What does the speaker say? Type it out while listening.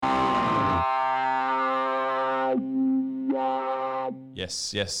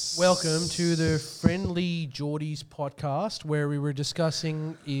Yes. Welcome to the Friendly Geordies podcast, where we were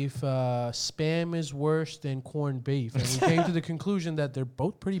discussing if spam is worse than corned beef, and we came to the conclusion that they're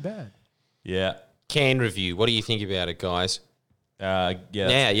both pretty bad. Yeah. Can review. What do you think about it, guys? Yeah.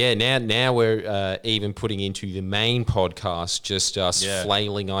 Now we're even putting into the main podcast, just us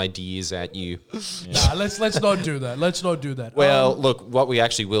flailing ideas at you. Nah, let's not do that. Let's not do that. Well, look, what we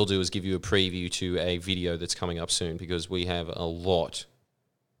actually will do is give you a preview to a video that's coming up soon, because we have a lot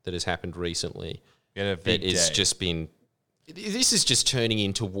that has happened recently that has just been... This is just turning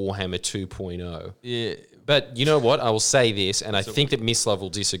into Warhammer 2.0. Yeah. But you know what? I will say this, and I think that Miss Love will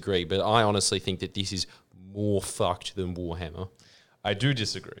disagree, but I honestly think that this is more fucked than Warhammer. I do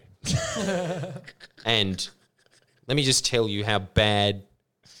disagree. And let me just tell you how bad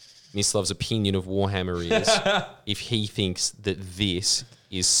Miss Love's opinion of Warhammer is if he thinks that this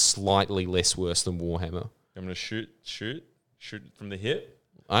is slightly less worse than Warhammer. I'm going to shoot from the hip.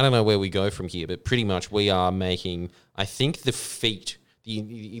 I don't know where we go from here, but pretty much we are making, I think, the feat,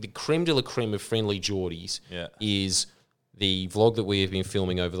 the creme de la creme of Friendly Geordies is the vlog that we have been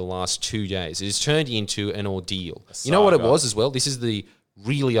filming over the last 2 days. It has turned into an ordeal. You know what it was as well? This is the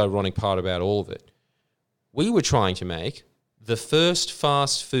really ironic part about all of it. We were trying to make the first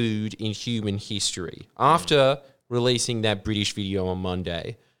fast food in human history. After releasing that British video on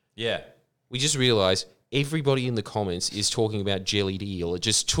Monday, we just realised everybody in the comments is talking about jellied eel. It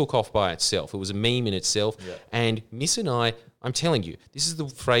just took off by itself. It was a meme in itself. Yeah. And Miss and I'm telling you, this is the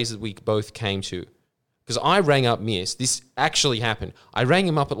phrase that we both came to. Because I rang up Miss. This actually happened. I rang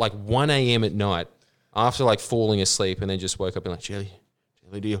him up at like 1 a.m. at night after like falling asleep, and then just woke up and like, jellied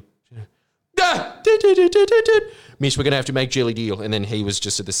eel. Miss, we're going to have to make jellied eel. And then he was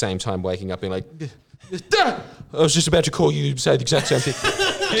just at the same time waking up and like, I was just about to call you to say the exact same thing.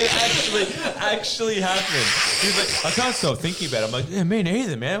 It actually happened. He's like, I can't stop thinking about it. I'm like, yeah, me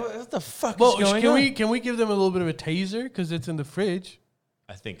neither, man. What the fuck is going on? Can we give them a little bit of a taser because it's in the fridge?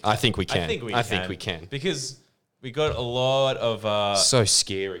 I think we can. I think we can. Because we got a lot of... so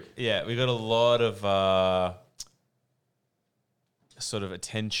scary. Yeah, we got a lot of... sort of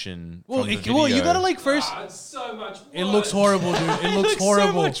attention from the video. Well, you gotta like first... it's so much worse. It looks horrible, dude. It looks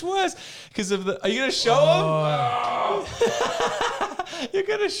horrible. So much worse. Because of the... Are you going to show them? You're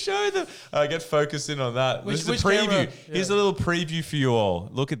going to show them. Get focused in on that. This is a preview. Camera? Here's a little preview for you all.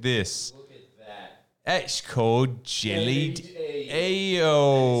 Look at this. Look at that. It's called jellied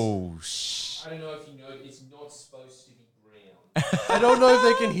eel. I don't know if you know, it's not supposed to be brown. I don't know if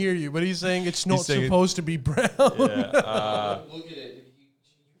they can hear you, but he's saying it's not supposed to be brown. Look at it. You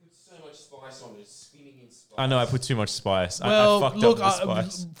put so much spice on it. It's spinning in spice. I know I put too much spice. Well, I fucked up the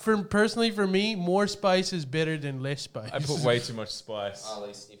spice. Personally, for me, more spice is better than less spice. I put way too much spice.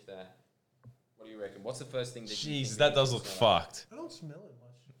 Ali, sniff that. What do you reckon? What's the first thing that Jeez, that does look fucked. I don't smell it much.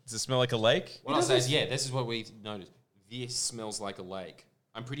 Does it smell like a lake? What I'll say is, this is what we noticed. This smells like a lake.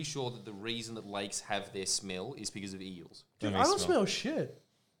 I'm pretty sure that the reason that lakes have their smell is because of eels. Dude, I don't smell shit.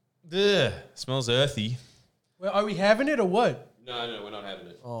 Ugh, smells earthy. Well, are we having it or what? No, we're not having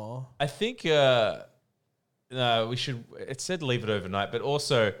it. Oh, I think no, we should. It said leave it overnight, but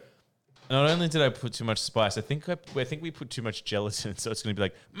also not only did I put too much spice, I think we put too much gelatin, so it's going to be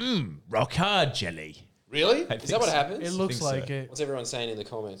like rock hard jelly. Really? Is that what happens? it looks like it. What's everyone saying in the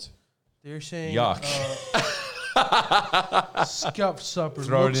comments? They're saying Yuck. Scuff supper.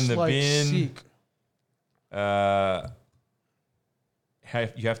 Throw looks it in the like bin. Sick.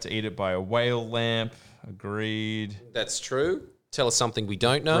 You have to eat it by a whale lamp. Agreed. That's true. Tell us something we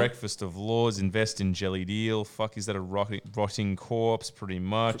don't know. Breakfast of Lords. Invest in jellied eel. Fuck, is that a rotting corpse? Pretty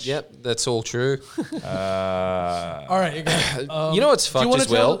much. Yep, that's all true. All right, again. You know what's fucked as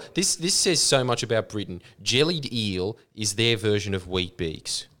well? This says so much about Britain. Jellied eel is their version of Wheat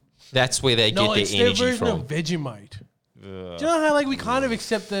Beaks. That's where they get their it's energy their version from. of Vegemite. Do you know how we kind of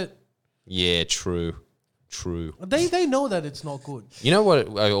accept that? Yeah, true. They know that it's not good. You know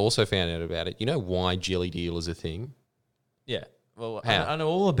what I also found out about it? You know why jellied eel is a thing? Yeah. Well, How? I know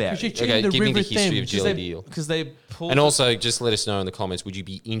all about it. Okay, give me the history of jellied eel. Because they pulled... And also, just let us know in the comments, would you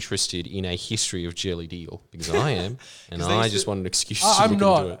be interested in a history of jellied eel? Because I am, and I just want an excuse to I'm look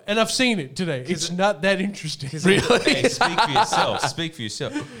not, into it. and I've seen it today. It's not that interesting. Really? Hey, speak for yourself. Speak for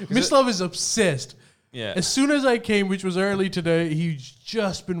yourself. Miss Love is obsessed. Yeah. As soon as I came, which was early today, he's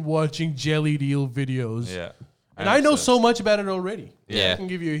just been watching jellied eel videos. Yeah. And I know so much about it already. Yeah. I can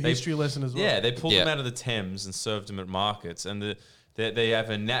give you a history lesson as well. Yeah, they pulled them out of the Thames and served them at markets, and they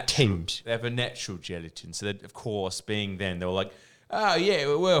have a natural gelatin. So that, of course, being then, they were like, oh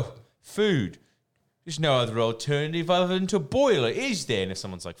yeah, well, food. There's no other alternative other than to boil it, is there? And if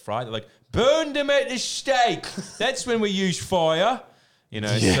someone's like fried, they're like, burn them at the stake. That's when we use fire. You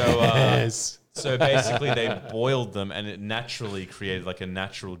know, Yes. so basically they boiled them and it naturally created like a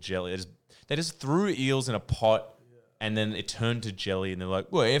natural jelly. They just threw eels in a pot and then it turned to jelly and they're like,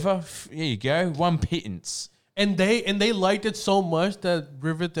 whatever, here you go, one pittance. And they liked it so much that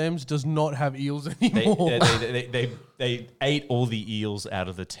River Thames does not have eels anymore. They ate all the eels out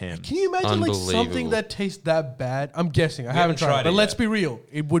of the Thames. Can you imagine like something Unbelievable. that tastes that bad? I'm guessing. I haven't haven't tried tried it, but it let's yet. be real.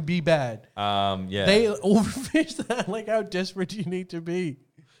 It would be bad. Yeah. They overfished that. Like, how desperate do you need to be?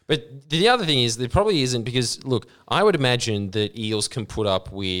 But the other thing is, there probably isn't because, look, I would imagine that eels can put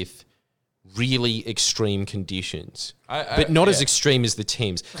up with really extreme conditions, but not as extreme as the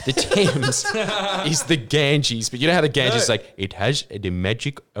Thames. The Thames is the Ganges, but you know how the Ganges is like, it has the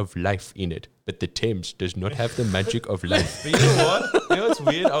magic of life in it, but the Thames does not have the magic of life. But you know what? You know what's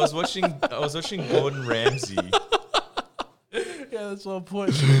weird? I was watching Gordon Ramsay. Yeah, that's one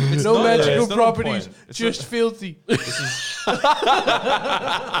point. No not- magical it's not on properties, point. It's just filthy.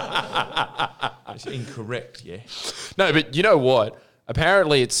 It's incorrect, yeah. No, but you know what?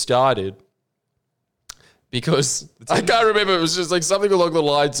 Apparently it started because I can't remember. It was just like something along the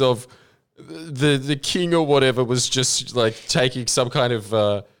lines of the king or whatever was just like taking some kind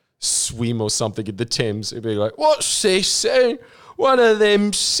of swim or something in the Thames. It'd be like, what's this? One of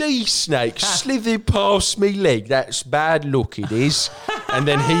them sea snakes slithered past me leg. That's bad luck, it is. And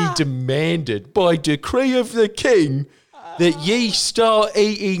then he demanded, by decree of the king, that ye start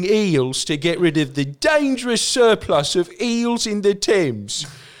eating eels to get rid of the dangerous surplus of eels in the Thames.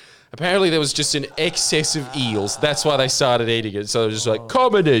 Apparently there was just an excess of eels. That's why they started eating it. So it was just like,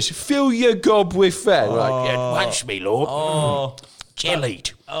 commoners, fill your gob with that. Like, yeah, watch me, lord. Oh.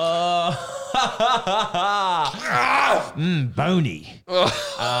 Jellied. Bony. So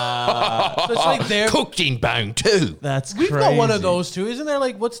it's like they're Cooked in bone too. That's we've got one of those too, isn't there?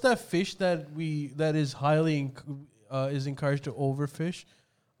 Like, what's that fish that is highly is encouraged to overfish?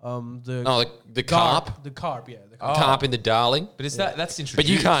 The carp. The carp, yeah. The Oh. carp. Carp in the darling. But that's introduced. But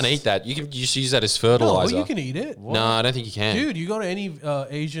you can't eat that. You can just use that as No, fertilizer. you can eat it. No, I don't think you can. Dude, you go to any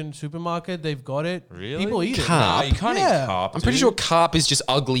Asian supermarket, they've got it. Really? People eat Carp? No, you can't Yeah. eat carp. I'm pretty sure carp is just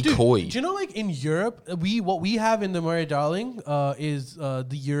ugly koi. Do you know, like in Europe, what we have in the Murray Darling is the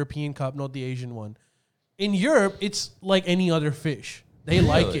European carp, not the Asian one. In Europe, it's like any other fish. They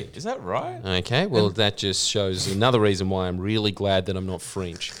like it. Is that right? Okay, well, that just shows another reason why I'm really glad that I'm not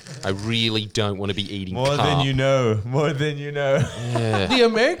French. I really don't want to be eating More carp. than you know. More than you know. The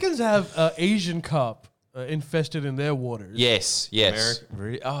Americans have Asian carp infested in their waters. Yes.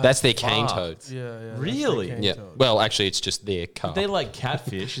 Oh, That's their cane fuck. toads. Yeah, yeah. Really? that's Yeah. the cane toad. Well, actually, it's just their carp. They like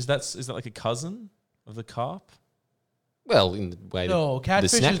catfish. Is that like a cousin of the carp? Well, in the way No, that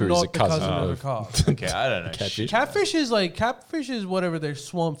catfish the is snapper not is a the cousin cousin of a of carp. Okay, I don't know. catfish. Catfish is whatever their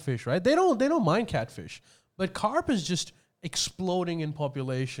swamp fish, right? They don't mind catfish, but carp is just exploding in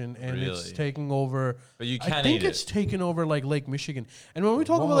population and it's Really? taking over. But you I can think eat it's it. taken over like Lake Michigan. And when we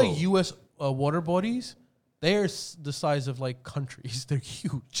talk about like U.S. Water bodies, they're the size of like countries. They're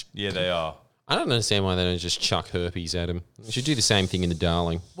huge. Yeah, they are. I don't understand why they don't just chuck herpes at them. They should do the same thing in the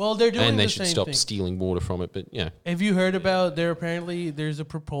Darling. Well, they're doing And they the should same stop thing. stealing water from it. But, yeah. Have you heard about there's a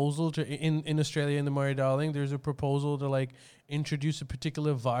proposal to in Australia in the Murray Darling, there's a proposal to like introduce a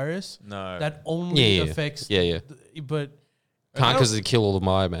particular virus No. that only Yeah. affects Yeah. but Can't because they kill all the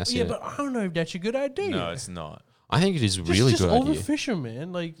biomass. yeah, Yeah, but I don't know if that's a good idea. No, it's not. I think it is a just, really just good idea. overfish them,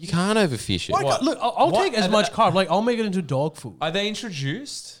 man. Like You can't overfish it. Why What? can't- look, I'll What? take as And much carb. Like I'll make it into dog food. Are they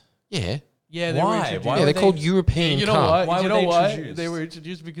introduced? Yeah. Yeah, they Why? were introduced. Why Yeah, would they're called European You know carp. what? Why you were know they why? introduced? They were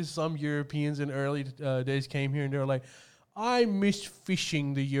introduced because some Europeans in early days came here and they were like, I miss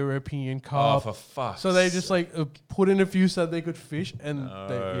fishing the European Oh, carp. for fuck. So they just like put in a few so that they could fish, and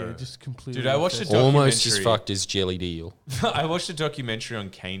they just completely. Dude, I watched infested. a Almost as documentary. fucked as jellied eel. I watched a documentary on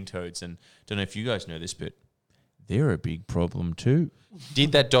cane toads, and don't know if you guys know this, but they're a big problem too.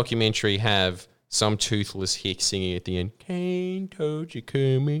 Did that documentary have some toothless hick singing at the end? Cane toad, you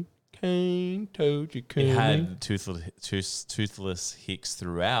coming? Cane toad, you It coming? had toothless hicks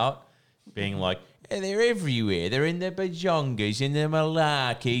throughout, being like, "Hey, they're everywhere. They're in the bajongas, in the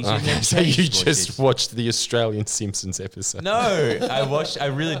malarkeys, in Okay, the so you taste just watches." watched the Australian Simpsons episode. No, I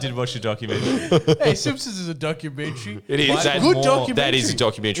really did watch a documentary. Hey, Simpsons is a documentary. It is. Michael That, Good Moore- documentary. that is a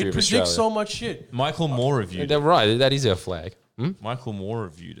documentary It of predicts Australia. so much shit. Michael Moore reviewed They're it. right. That is our flag. Michael Moore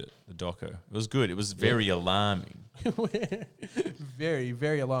reviewed it, the doco. It was good. It was very alarming. Very,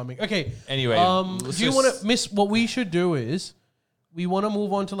 very alarming. Okay. Anyway, do let's you just- want to miss? What we should do is, we want to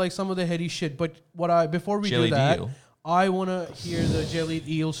move on to like some of the heady shit. But before we Jellied do that, eel. I want to hear the jellied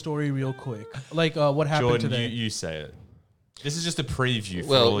eel story real quick. Like what happened Jordan, today. you say it. This is just a preview for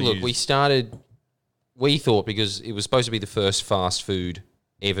Well, all look, you. we started we thought, because it was supposed to be the first fast food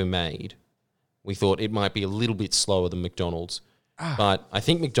ever made, we thought it might be a little bit slower than McDonald's. But I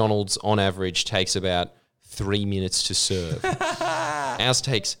think McDonald's on average takes about 3 minutes to serve. Ours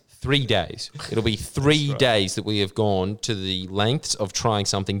takes 3 days. It'll be 3 days that we have gone to the lengths of trying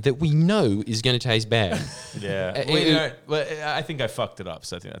something that we know is going to taste bad. Yeah. I think I fucked it up,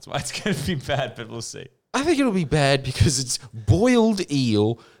 so I think that's why it's going to be bad, but we'll see. I think it'll be bad because it's boiled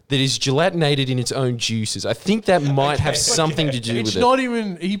eel that is gelatinated in its own juices. I think that might have something to do with It's it. not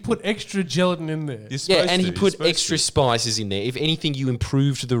even. He put extra gelatin in there. Yeah, and he put extra spices in there. If anything, you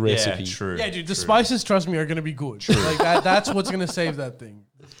improved the recipe. Yeah, true. Yeah, dude. The spices, trust me, are gonna be good. Like that's what's gonna save that thing.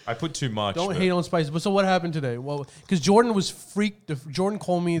 I put too much. Don't hate on spices. But so what happened today? Well, because Jordan was freaked. Jordan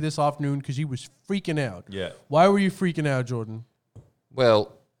called me this afternoon because he was freaking out. Yeah. Why were you freaking out, Jordan?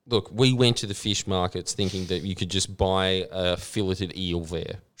 Well, look, we went to the fish markets thinking that you could just buy a filleted eel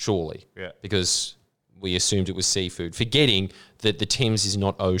there, surely. Yeah. Because we assumed it was seafood, forgetting that the Thames is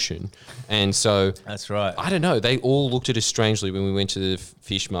not ocean. And so... That's right. I don't know. They all looked at us strangely when we went to the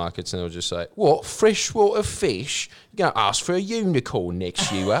fish markets and they were just like, what, freshwater fish? You're going to ask for a unicorn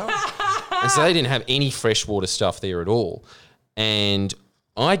next year, Al? And so they didn't have any freshwater stuff there at all. And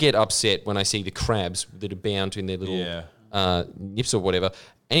I get upset when I see the crabs that are bound in their little nips or whatever.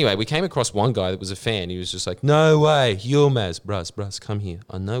 Anyway, we came across one guy that was a fan. He was just like, no way, Yilmaz, bruss, come here.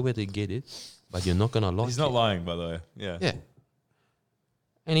 I know where to get it, but you're not going to like it. He's not lying, by the way. Yeah. Yeah.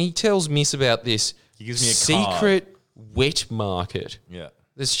 And he tells Miss about this He gives me a secret wet market Yeah.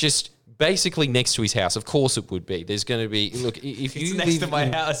 that's just basically next to his house. Of course it would be. There's going to be, look, if you next live to my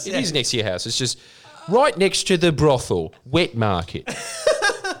in- house, It yeah. is next to your house. It's just right next to the brothel, wet market.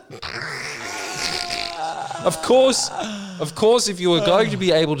 Of course, if you are going to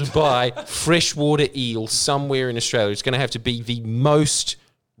be able to buy freshwater eel somewhere in Australia, it's going to have to be the most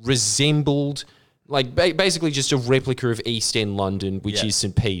resembled, like basically just a replica of East End London, which Yeah. is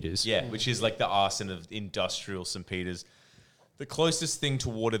St. Peter's. Yeah, which is like the arse end of industrial St. Peter's. The closest thing to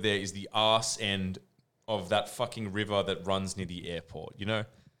water there is the arse end of that fucking river that runs near the airport, you know?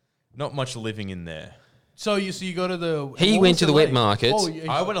 Not much living in there. So you go to the. He what went was to the wet lake? market.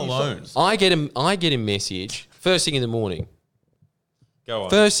 I went alone. I get a message first thing in the morning. Go on.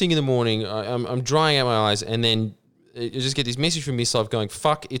 First thing in the morning, I'm drying out my eyes, and then I just get this message from Miss Love going,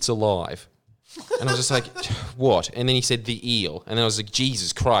 "Fuck, it's alive." And I was just like, what? And then he said the eel. And I was like,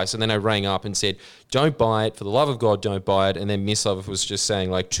 Jesus Christ. And then I rang up and said, don't buy it. For the love of God, don't buy it. And then Miss Love was just saying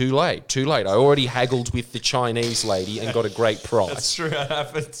like, too late. I already haggled with the Chinese lady and got a great price. That's true. That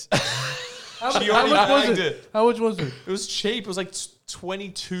happened. How She much already was bagged it? it. How much was it? It was cheap. It was like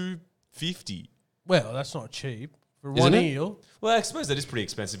 $22.50. Well, that's not cheap for Isn't one it? eel. Well, I suppose that is pretty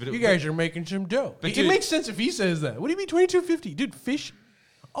expensive. But You guys are making some dough. But It dude- makes sense if he says that. What do you mean $22.50, dude? Fish.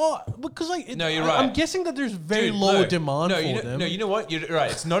 Oh, because like No, you're right. I'm guessing that there's very Dude, low no. demand for you know, them. No, you know what? You're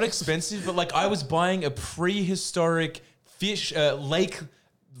right. It's not expensive, but like I was buying a prehistoric fish, lake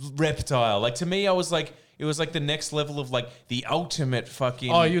reptile. Like to me, I was like, it was like the next level of like the ultimate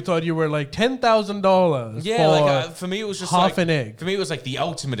fucking. Oh, you thought you were like $10,000? Yeah, for like for me it was just half like, an egg. For me it was like the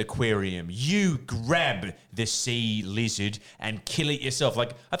ultimate aquarium. You grab the sea lizard and kill it yourself.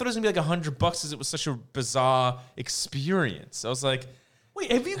 Like I thought it was gonna be like $100 because it was such a bizarre experience. I was like, Wait,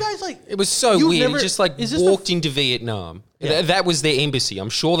 have you guys like? It was so You've weird. never- He just like is this walked into Vietnam. That was their embassy. I'm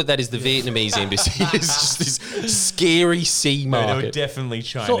sure that is the Vietnamese embassy. It's just this scary sea no, they were market. definitely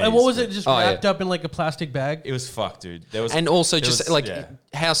Chinese. So and what was but it? Just Oh, wrapped yeah. up in like a plastic bag? It was fucked, dude. There was And also there just was- like yeah.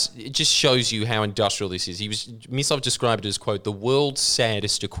 it just shows you how industrial this is. Mislov described it as, quote, the world's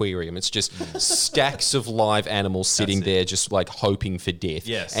saddest aquarium. It's just stacks of live animals sitting it. there just like hoping for death.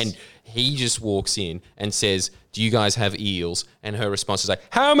 Yes. And he just walks in and says, do you guys have eels? And her response is like,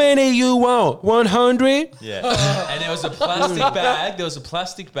 how many you want? 100? Yeah. And there was a plastic bag. There was a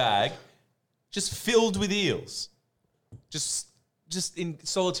plastic bag just filled with eels. Just in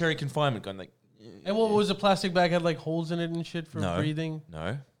solitary confinement, going like, And what was the plastic bag? Had like holes in it and shit for no. breathing.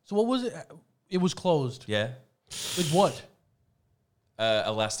 No. So what was it? It was closed. Yeah. With what?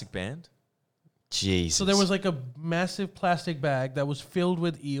 Elastic band. Jesus. So there was like a massive plastic bag that was filled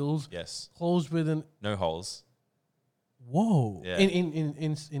with eels, Yes. closed with an. No holes. Whoa! Yeah.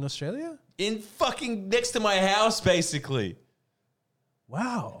 In Australia? In fucking next to my house, basically.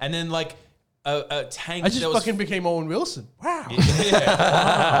 Wow! And then like a tank. I just that was fucking became Owen Wilson. Wow!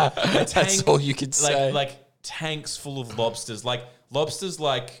 a That's tank, all you could say. like tanks full of lobsters. Like lobsters,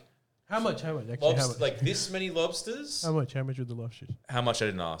 like How much? Actually, how lobsters, much? like this many lobsters. How much? How much were the lobsters? How much I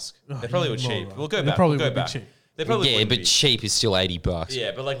didn't ask. Oh, They probably you were cheap. moron. We'll go They back. probably We'll would go be back. cheap. They probably Yeah, wouldn't but be. cheap is still $80.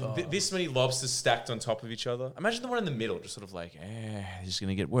 Yeah, but like this many lobsters stacked on top of each other. Imagine the one in the middle, just sort of like, this is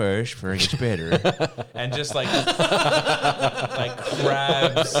gonna get worse before it gets better, and just like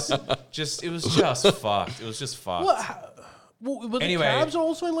crabs. It was just fucked. It was just fucked. But Anyway. the crabs are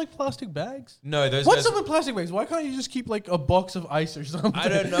also in like plastic bags. No, those. What's up with plastic bags? Why can't you just keep like a box of ice or something? I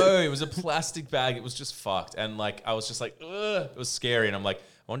don't know. It was a plastic bag. It was just fucked, and like I was just like, ugh. It was scary, and I'm like,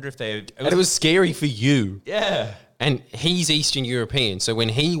 I wonder if they. And it was scary for you. Yeah. And he's Eastern European, so when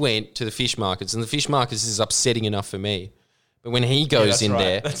he went to the fish markets, and the fish markets is upsetting enough for me, but when he goes that's in right,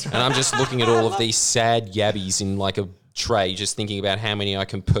 there, that's and I'm just looking at all of these sad yabbies in like a tray, just thinking about how many I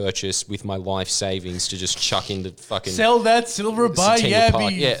can purchase with my life savings to just chuck into fucking Sell that silver, buy Sativa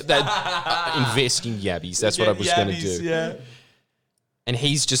Park. yabbies. Yeah, invest in yabbies. That's what I was going to do. Yeah. And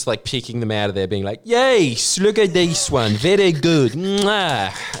he's just like picking them out of there, being like, "Yes, look at this one, very good,"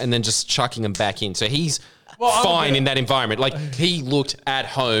 Mwah. And then just chucking them back in. So he's fine in that environment. Like he looked at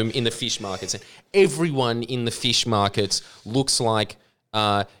home in the fish markets, and everyone in the fish markets looks like,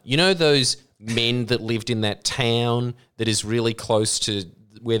 those men that lived in that town that is really close to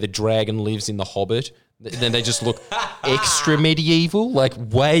where the dragon lives in The Hobbit. Then they just look extra medieval, like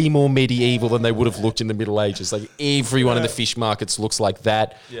way more medieval than they would have looked in the Middle Ages. Like everyone in the fish markets looks like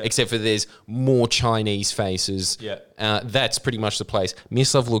that, except for there's more Chinese faces. Yeah. That's pretty much the place.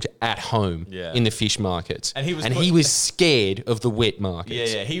 Mislav looked at home in the fish markets. And he was scared of the wet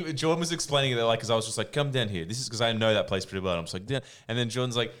markets. Yeah. Jordan was explaining it like, because I was just like, come down here. This is because I know that place pretty well. And I'm just like, yeah. And then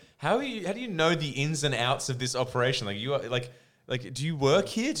Jordan's like, how do you know the ins and outs of this operation? Like you are like, do you work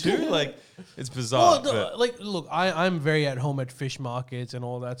here too? Like, it's bizarre. Look, I'm very at home at fish markets and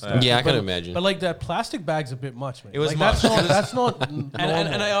all that stuff. Yeah, I can imagine. But like that plastic bag's a bit much, man. It was like, much. That's not. and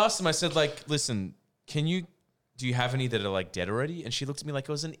I asked him, I said, like, listen, do you have any that are like dead already? And she looked at me like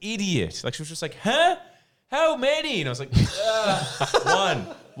I was an idiot. Like she was just like, huh? How many? And I was like, one,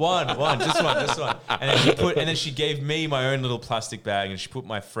 just one. And then she gave me my own little plastic bag and she put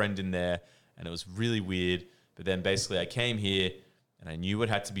my friend in there, and it was really weird. But then basically I came here and I knew what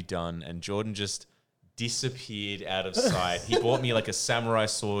had to be done, and Jordan just disappeared out of sight. He bought me like a samurai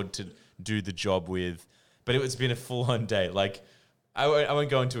sword to do the job with, but it's been a full-on day. Like, I won't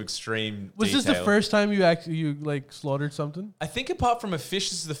go into extreme Was detail. this the first time you like slaughtered something? I think apart from a fish,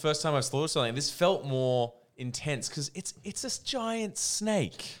 this is the first time I've slaughtered something. This felt more intense because it's a giant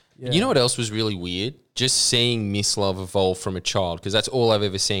snake. Yeah. You know what else was really weird? Just seeing Mislav evolve from a child, because that's all I've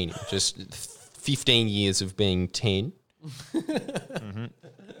ever seen him. Just 15 years of being 10. Mm-hmm.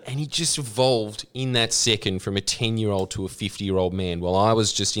 And he just evolved in that second from a 10-year-old to a 50-year-old man, while I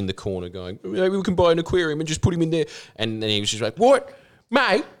was just in the corner going, maybe we can buy an aquarium and just put him in there. And then he was just like, what?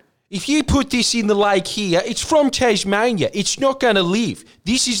 Mate, if you put this in the lake here, it's from Tasmania. It's not going to live.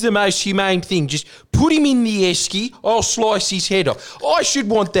 This is the most humane thing. Just put him in the esky. I'll slice his head off. I should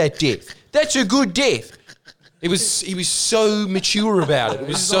want that death. That's a good death. He was so mature about it. It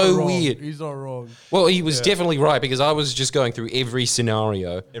was so weird. He's not wrong. Well, he was definitely right, because I was just going through every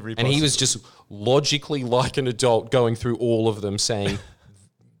scenario, and he was just logically like an adult going through all of them, saying,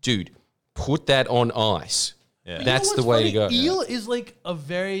 dude, put that on ice. Yeah. That's the way to go. Eel is like a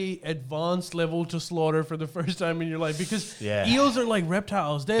very advanced level to slaughter for the first time in your life, because eels are like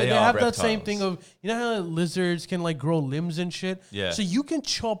reptiles. They have reptiles. That same thing of, you know how lizards can like grow limbs and shit? Yeah. So you can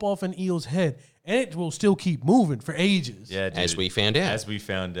chop off an eel's head and it will still keep moving for ages. Yeah, dude. As we found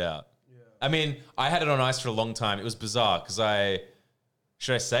out. Yeah. I mean, I had it on ice for a long time. It was bizarre because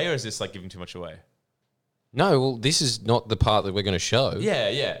should I say, or is this like giving too much away? No, well, this is not the part that we're going to show.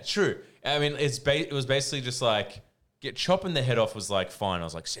 Yeah, true. I mean, it was basically just like chopping the head off was like fine. I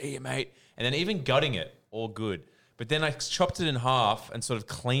was like, see you, mate. And then even gutting it, all good. But then I chopped it in half and sort of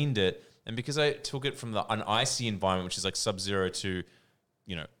cleaned it. And because I took it from an icy environment, which is like sub-zero, to,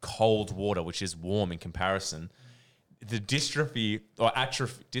 cold water, which is warm in comparison, the dystrophy.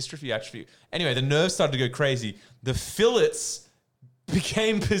 Anyway, the nerves started to go crazy. The fillets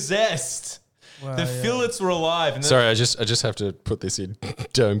became possessed. Wow, the fillets were alive. And sorry, I just have to put this in.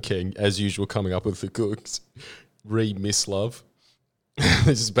 Dome King, as usual, coming up with the cooks. Mislav.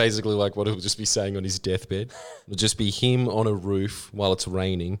 This is basically like what he'll just be saying on his deathbed. It'll just be him on a roof while it's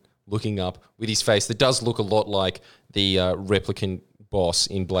raining, looking up with his face that does look a lot like the replicant boss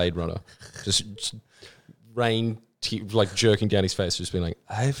in Blade Runner. Just rain, like jerking down his face, just being like,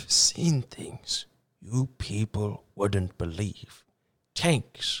 I've seen things you people wouldn't believe.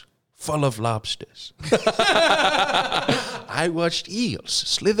 Tanks full of lobsters. I watched eels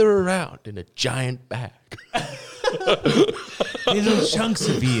slither around in a giant bag. Little chunks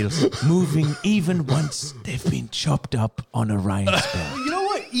of eels moving even once they've been chopped up on Orion's belt. You know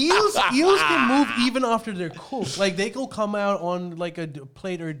what? eels can move even after they're cooked. Like they will come out on like a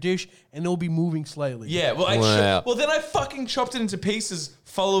plate or a dish and they'll be moving slightly. Yeah, well, then I fucking chopped it into pieces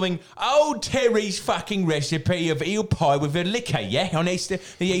following old Terry's fucking recipe of eel pie with a liquor, yeah, on the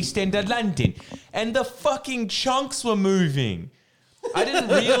East End of London. And the fucking chunks were moving. I didn't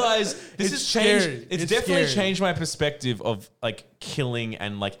realize this has changed. It's definitely changed my perspective of like killing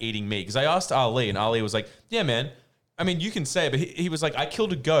and like eating meat. Because I asked Ali, and Ali was like, "Yeah, man. I mean, you can say it," but he was like, "I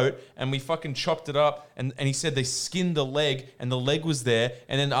killed a goat and we fucking chopped it up." And he said they skinned the leg, and the leg was there.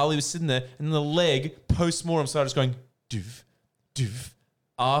 And then Ali was sitting there, and the leg post-mortem started just going doof, doof.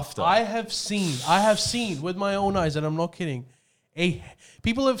 After I have seen with my own eyes, and I'm not kidding.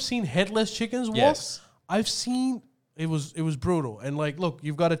 People have seen headless chickens walk. Yes. I've seen. It was brutal, and like, look,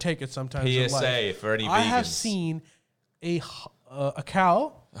 you've got to take it sometimes. PSA for any vegans. I have seen a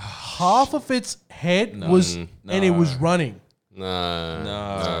cow, half of its head was, and it was running.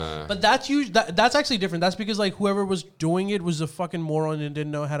 No. But that's actually different. That's because like whoever was doing it was a fucking moron and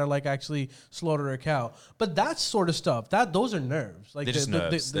didn't know how to like actually slaughter a cow. But that sort of stuff, those are nerves. Like They're just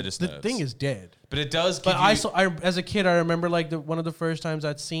nerves. The thing is dead. But it does. But as a kid, I remember like one of the first times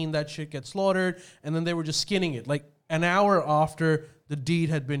I'd seen that shit get slaughtered, and then they were just skinning it like an hour after the deed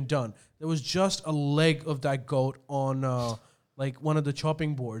had been done. There was just a leg of that goat on like one of the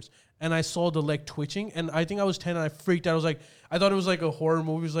chopping boards, and I saw the leg twitching, and I think I was 10 and I freaked out. I thought it was like a horror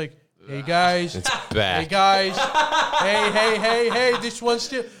movie. It was like, hey guys, It's back. hey guys, hey, this one's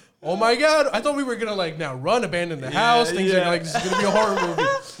still. Oh my god! I thought we were gonna like now run, abandon the house. Things are like this is gonna be a horror movie.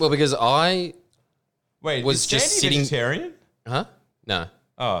 Well, because I was is just Sandy sitting. vegetarian? Huh? No.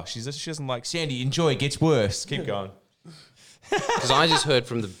 Oh, she doesn't like Sandy. Enjoy, it gets worse. Keep going. Because I just heard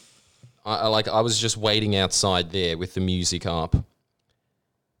from I was just waiting outside there with the music up. And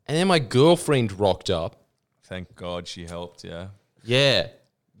then my girlfriend rocked up. Thank God she helped. Yeah. Yeah.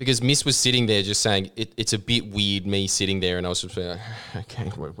 Because Miss was sitting there just saying, it's a bit weird me sitting there. And I was just like,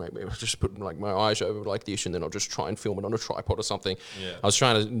 okay, wait, I'll just put like my eyes over like this and then I'll just try and film it on a tripod or something. Yeah. I was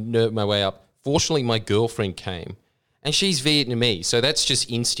trying to nerd my way up. Fortunately, my girlfriend came. And she's Vietnamese, so that's just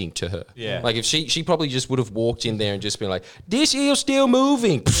instinct to her. Yeah. Like if she probably just would have walked in there and just been like, this eel's still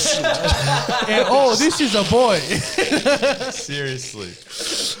moving. And, oh, this is a boy. Seriously.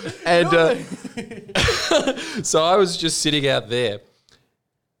 And so I was just sitting out there.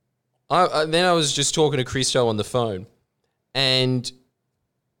 Then I was just talking to Christo on the phone. And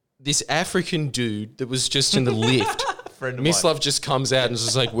this African dude that was just in the lift, Miss Love just comes out and is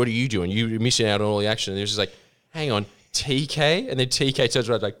just like, what are you doing? You're missing out on all the action. And they're just like, hang on, TK? And then TK turns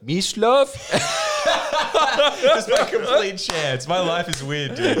around like, Miss Love? It's my complete chance. My life is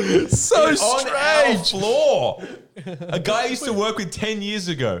weird, dude. So On our strange. floor. A guy I used to work with 10 years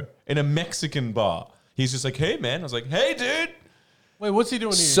ago in a Mexican bar. He's just like, hey, man. I was like, hey, dude. Wait, what's he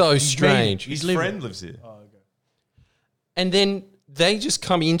doing here? So strange. His friend lives here. And then they just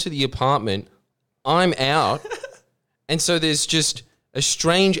come into the apartment. I'm out. And so there's just a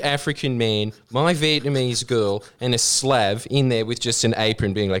strange African man, my Vietnamese girl, and a Slav in there with just an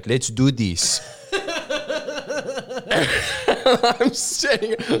apron being like, let's do this. I'm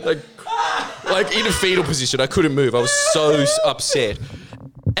sitting like in a fetal position. I couldn't move. I was so upset.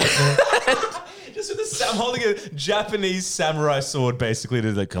 Just with I'm holding a Japanese samurai sword, basically.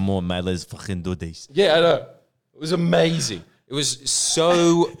 They're like, come on, man, let's fucking do this. Yeah, I know. It was amazing. It was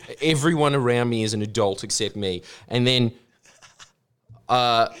so everyone around me is an adult except me. And then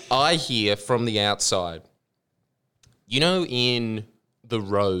I hear from the outside, you know, in The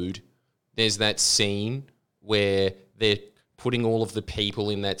Road, there's that scene where they're putting all of the people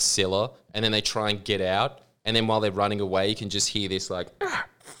in that cellar and then they try and get out. And then while they're running away, you can just hear this like,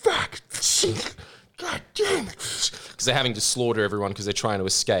 fuck, God damn it. Because they're having to slaughter everyone because they're trying to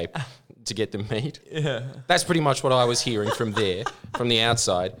escape to get the meat. Yeah. That's pretty much what I was hearing from there, from the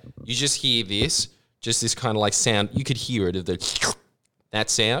outside. You just hear this, just this kind of like sound. You could hear it of that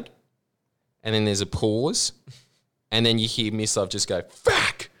sound. And then there's a pause. And then you hear Miss Love just go,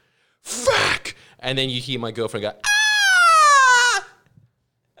 fuck. And then you hear my girlfriend go, ah!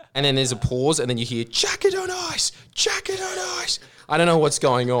 And then there's a pause. And then you hear, chuck it on ice. I don't know what's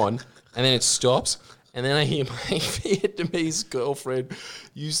going on. And then it stops. And then I hear my Vietnamese girlfriend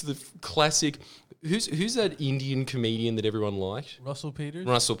use the classic, who's that Indian comedian that everyone liked? Russell Peters?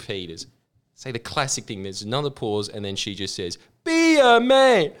 Russell Peters. Say the classic thing. There's another pause, and then she just says, be a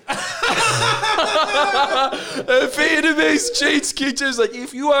man. A Vietnamese cheats kitchen. Like,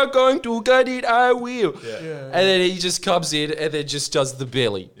 if you are going to get it, I will. And then he just comes in and then just does the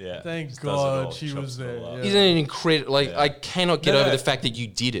belly. Yeah. Thank Just does it all, God she chops was it all there. up. Yeah. Isn't it incredible? Like, I cannot get No, over no. the fact that you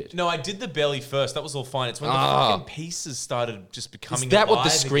did it. No, I did the belly first. That was all fine. It's when the fucking pieces started just becoming. Is that what the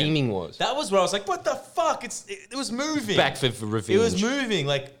alive screaming again. was? That was where I was like, "What the fuck?" It was moving. Back for revenge. It was moving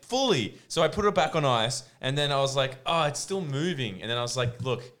like fully. So I put it back on ice, and then I was like, "Oh, it's still moving." And then I was like,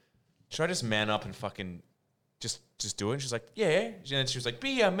 "Look, should I just man up and fucking just do it?" And she's like, "Yeah." And then she was like,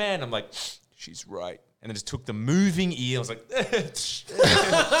 "Be a man." I'm like, "She's right." And then just took the moving eel. I was like,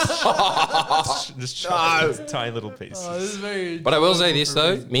 just chopped it into tiny little pieces. Oh, this is very But I will say this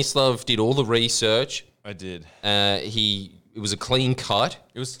enjoyable though, for me. Mislav did all the research. I did. It was a clean cut.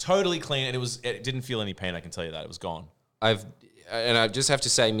 It was totally clean, and it didn't feel any pain. I can tell you that it was gone. I just have to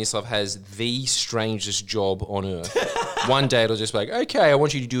say, Mislav has the strangest job on earth. One day it'll just be like, okay, I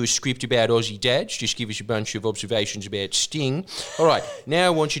want you to do a script about Aussie dads. Just give us a bunch of observations about Sting. All right, now I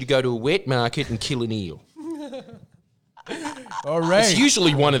want you to go to a wet market and kill an eel. All right. It's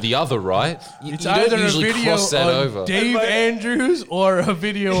usually one or the other, right? It's you either don't a usually video cross that on over. Dave Andrews or a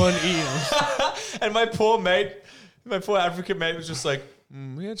video on eels. And my poor African mate was just like,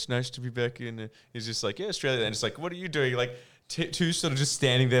 yeah, it's nice to be back in. He's just like, yeah, Australia. And it's like, what are you doing? Like, two sort of just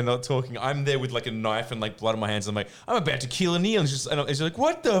standing there, not talking. I'm there with like a knife and like blood on my hands. I'm like, I'm about to kill an eel. And he's like,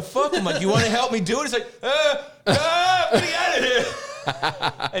 what the fuck? I'm like, you want to help me do it? He's like, get out of here.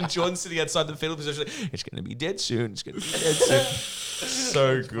 And Jordan's sitting outside the fetal position. Like, it's going to be dead soon. It's going to be dead soon.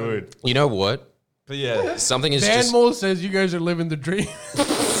 So good. You know what? But yeah. Something is Dan just... Mole says you guys are living the dream.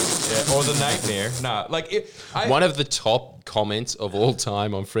 Yeah, or the nightmare. Nah, like One of the top comments of all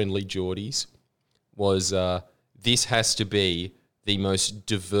time on Friendly Geordies was, this has to be the most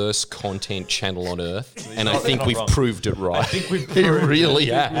diverse content channel on earth. And I think we've proved it right. I think we've We really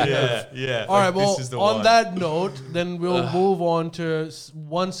have. Yeah. All right, well, this is the on one. that note, then we'll move on to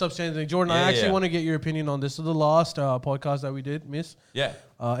one substantive thing. Jordan, I actually want to get your opinion on this. So the last podcast that we did, Miss, Yeah.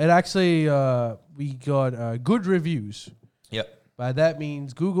 it actually, we got good reviews. Yep. By that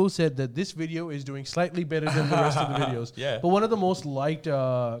means Google said that this video is doing slightly better than the rest of the videos. Yeah. But one of the most liked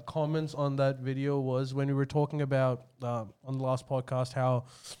comments on that video was when we were talking about on the last podcast how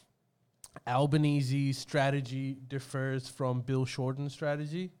Albanese's strategy differs from Bill Shorten's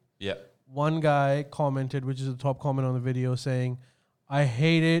strategy. Yep. One guy commented, which is the top comment on the video, saying, "I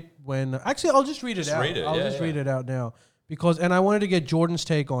hate it when." Actually, I'll just read it out. I'll just read it out now and I wanted to get Jordan's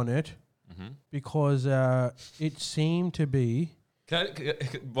take on it because it seemed to be.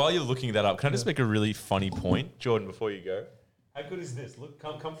 While you're looking that up, can I just make a really funny point, Jordan, before you go? How good is this? Look,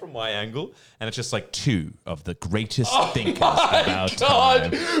 come from my angle, and it's just like two of the greatest thinkers of our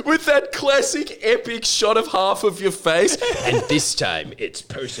time. With that classic epic shot of half of your face. And this time it's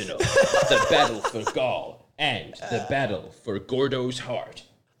personal. The battle for Gaul and the battle for Gordo's heart.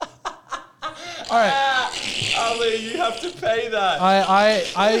 All right. Ali, you have to pay that.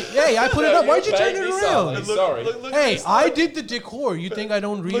 Hey, I put it up. Why'd you turn it around? Look, Sorry. Look Hey, at this. I did the decor. You think I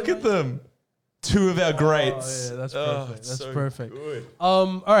don't read? Look at them. Two of our greats. Oh, yeah, that's perfect. it's That's so perfect. good.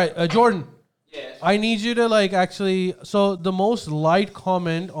 All right, Jordan. Yes. I need you to actually. So the most liked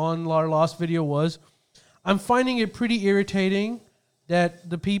comment on our last video was, "I'm finding it pretty irritating that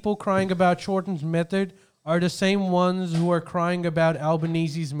the people crying about Shorten's method are the same ones who are crying about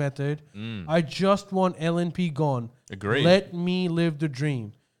Albanese's method. I just want LNP gone. Agreed. Let me live the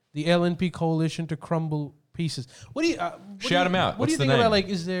dream. The LNP coalition to crumble pieces." What do you Shout him out. What do you What's the think about name?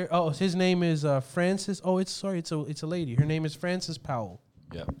 is there? Oh, his name is Frances. Oh, it's a lady. Her name is Frances Powell.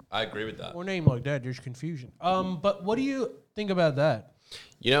 Yeah, I agree with that. Or name like that, there's confusion. But what do you think about that?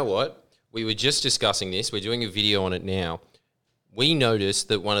 You know what? We were just discussing this. We're doing a video on it now. We noticed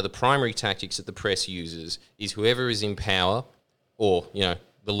that one of the primary tactics that the press uses is whoever is in power, or, the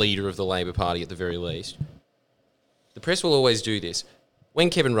leader of the Labor Party at the very least. The press will always do this. When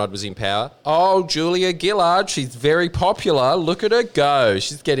Kevin Rudd was in power, Julia Gillard, she's very popular. Look at her go.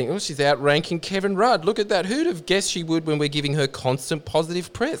 She's outranking Kevin Rudd. Look at that. Who'd have guessed she would when we're giving her constant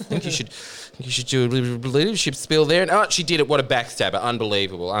positive press? I think you should do a leadership spill there. And she did it. What a backstabber.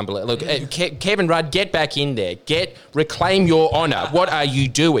 Unbelievable. Look, Kevin Rudd, get back in there. Reclaim your honour. What are you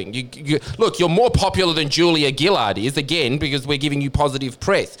doing? Look, you're more popular than Julia Gillard is, again, because we're giving you positive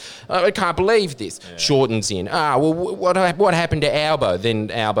press. I can't believe this. Yeah. Shorten's in. What happened to Albo?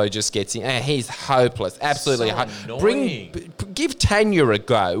 Then Albo just gets in. He's hopeless. Absolutely. Give Tanya a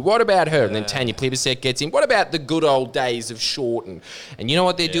go. What about her? And then Tanya Plibersek gets in. What about the good old days of Shorten? And you know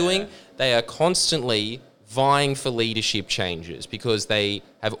what they're doing? They are constantly vying for leadership changes because they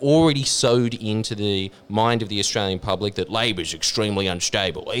have already sowed into the mind of the Australian public that Labor's extremely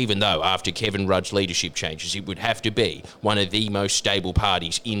unstable, even though after Kevin Rudd's leadership changes, it would have to be one of the most stable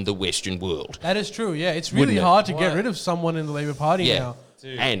parties in the Western world. That is true, yeah. It's really Wouldn't it? hard to get rid of someone in the Labor Party now.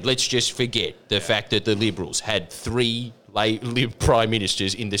 Dude. And let's just forget the fact that the Liberals had 3 prime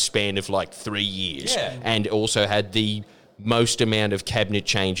ministers in the span of like 3 years, and also had the most amount of cabinet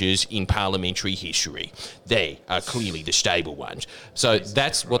changes in parliamentary history. They are clearly the stable ones. So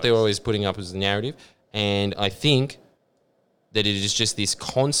that's what they're always putting up as the narrative. And I think that it is just this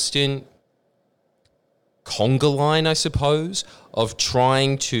constant conga line, I suppose, of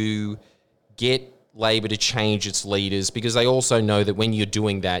trying to get Labor to change its leaders, because they also know that when you're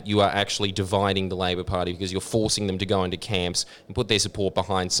doing that, you are actually dividing the Labor Party, because you're forcing them to go into camps and put their support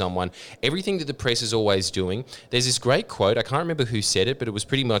behind someone. Everything that the press is always doing. There's this great quote, I can't remember who said it, but it was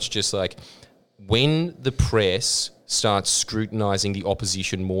pretty much just like, when the press starts scrutinising the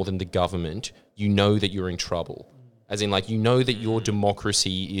opposition more than the government, you know that you're in trouble. As in, like, you know that your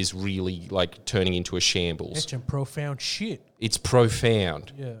democracy is really, like, turning into a shambles. That's some profound shit. It's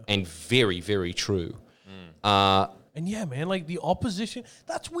profound. Yeah. And very, very true. And yeah, man, like, the opposition,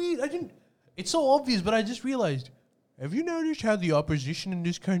 that's weird. It's so obvious, but I just realized, have you noticed how the opposition in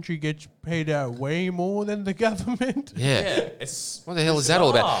this country gets paid out way more than the government? Yeah. What the hell is that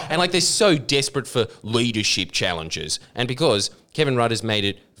all about? And, like, they're so desperate for leadership challenges. And because Kevin Rudd has made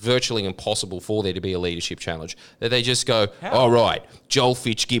it virtually impossible for there to be a leadership challenge, that they just go, all right, Joel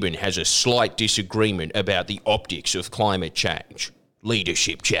Fitzgibbon has a slight disagreement about the optics of climate change.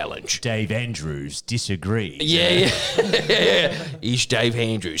 Leadership challenge. Dave Andrews disagrees. Yeah. Is Dave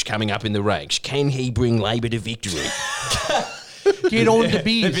Andrews coming up in the ranks? Can he bring Labor to victory? Get on the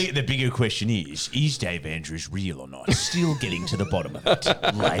bees. The bigger question is Dave Andrews real or not? Still getting to the bottom of it.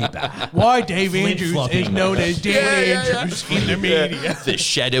 Labor. Why Dave Andrews is Flip-flopping. known as Dave Andrews in the media. The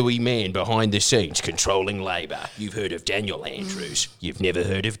shadowy man behind the scenes controlling Labor. You've heard of Daniel Andrews. You've never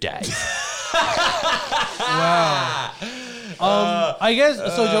heard of Dave. Wow. I guess,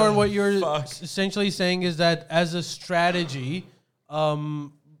 so Jordan, what you're essentially saying is that as a strategy,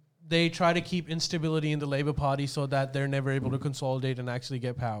 they try to keep instability in the Labour Party so that they're never able to consolidate and actually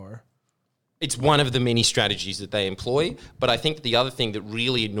get power. It's one of the many strategies that they employ, but I think the other thing that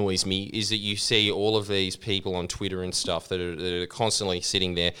really annoys me is that you see all of these people on Twitter and stuff that are constantly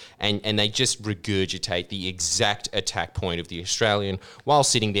sitting there and they just regurgitate the exact attack point of the Australian while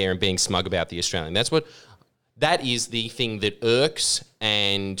sitting there and being smug about the Australian. That is the thing that irks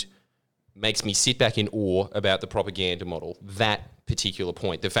and makes me sit back in awe about the propaganda model, that particular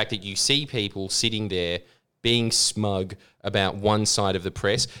point. The fact that you see people sitting there being smug about one side of the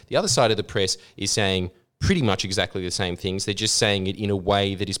press. The other side of the press is saying pretty much exactly the same things. They're just saying it in a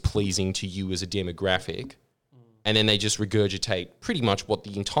way that is pleasing to you as a demographic. And then they just regurgitate pretty much what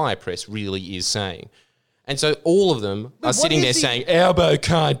the entire press really is saying. And so all of them are sitting there saying, Albo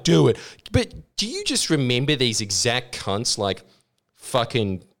can't do it. But do you just remember these exact cunts like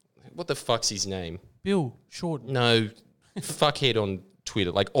fucking, what the fuck's his name? Bill Shorten. No, fuckhead on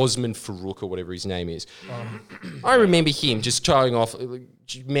Twitter, like Osman Farouk or whatever his name is. I remember him just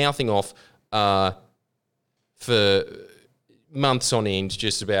mouthing off for months on end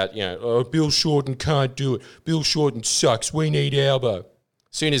just about, Bill Shorten can't do it. Bill Shorten sucks. We need Albo.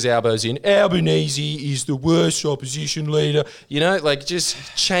 Soon as Albo's in, Albanese is the worst opposition leader. Just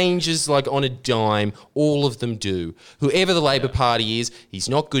changes like on a dime. All of them do. Whoever the Labor Party is, he's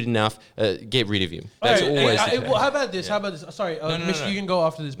not good enough. Get rid of him. That's always the case. Well, how about this? Sorry, Mitch, you can go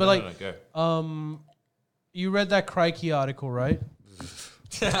after this. But go. You read that Crikey article, right?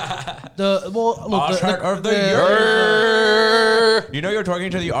 Arshad of the year. You know you're talking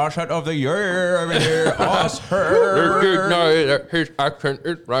to the Arshad of the year over here. Arshad. No, his accent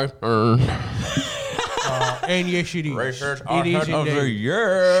is right. And yes, it is. Arshad It is of the indeed.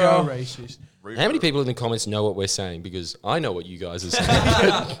 year. So racist. How many people in the comments know what we're saying? Because I know what you guys are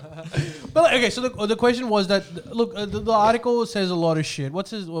saying. But okay, so the question was that look, the article says a lot of shit.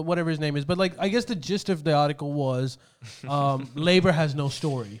 Whatever his name is, but I guess the gist of the article was, Labor has no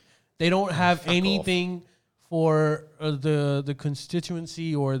story. They don't have anything for the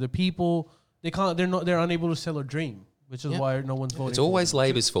constituency or the people. They can't. They're unable to sell a dream, which is why no one's voting. It's always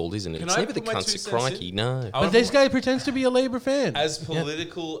Labor's fault, isn't it? Can It's I never the put my cunts 2 at cents Crikey. in? No. But this guy pretends to be a Labor fan. As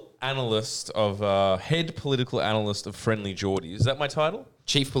political analyst of head political analyst of Friendly Geordies, is that my title?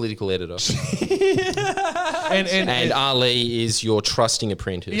 Chief political editor. and And Ali is your trusting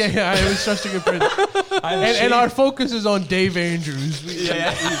apprentice. yeah, I was trusting a friend. and our focus is on Dave Andrews.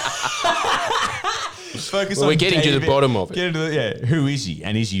 Focus Well, on we're getting to the David. bottom of it. Get into who is he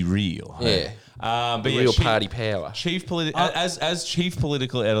and is he real? Yeah. But The yeah, real party power. as chief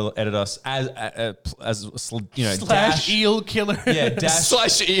political editor, as you know, Slash Dash, eel killer. yeah, Dash,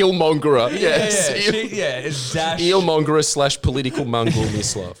 Slash eel mongerer. Yes. it's Dash, Eel mongerer slash political mongrel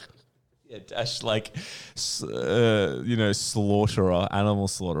Mislav. yeah, Dash like, slaughterer, animal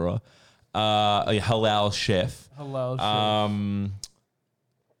slaughterer, a halal chef. Hello.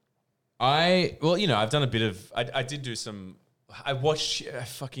 I've done a bit of. I did do some. I watched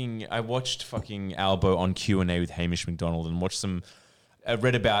fucking Albo on Q&A with Hamish McDonald and watched some. I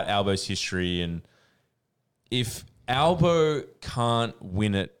read about Albo's history, and if Albo can't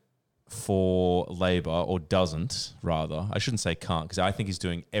win it for Labor, or doesn't, rather, I shouldn't say can't, because I think he's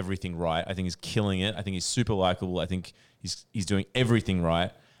doing everything right. I think he's killing it. I think he's super likable. I think he's doing everything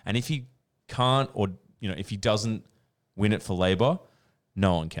right. And if he can't, or if he doesn't win it for Labor,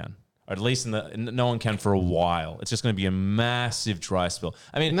 no one can. Or at least no one can for a while. It's just going to be a massive dry spell.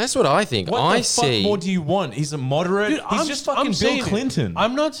 I mean, And that's what I think. what the fuck more do you want? He's a moderate. Dude, He's just fucking Bill Clinton.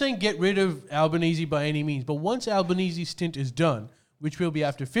 I'm not saying get rid of Albanese by any means, but once Albanese's stint is done, which will be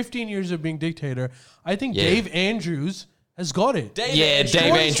after 15 years of being dictator, I think Dave Andrews has got it. Dave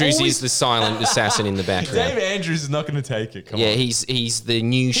Andrews is the silent assassin in the background. Dave Andrews is not going to take it. Come on. He's the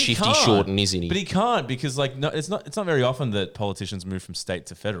new Shifty can't. Shorten, isn't he? But he can't, because it's not very often that politicians move from state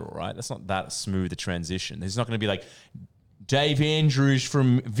to federal, right? That's not that smooth a transition. He's not going to be like Dave Andrews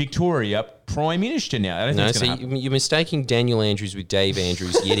from Victoria, Prime Minister now. I don't think it's going to happen. You're mistaking Daniel Andrews with Dave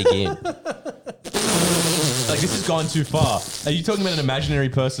Andrews yet again. Like, this has gone too far. Are you talking about an imaginary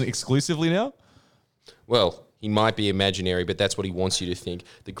person exclusively now? Well, he might be imaginary, but that's what he wants you to think.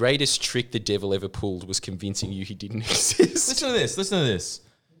 The greatest trick the devil ever pulled was convincing you he didn't exist. Listen to this.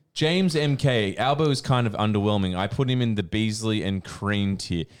 James MK, Albo is kind of underwhelming. I put him in the Beasley and Crean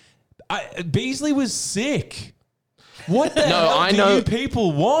tier. Beasley was sick. What the hell do you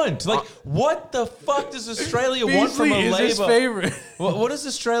people want? Like, what the fuck does Australia want from a Beasley is Labor? his favorite. What does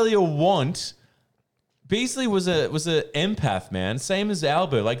Australia want? Beasley was a empath, man. Same as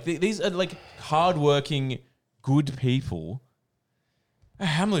Albo. Like, these are like hardworking, good people.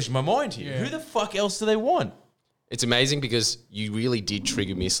 I'm losing my mind here. Yeah. Who the fuck else do they want? It's amazing because you really did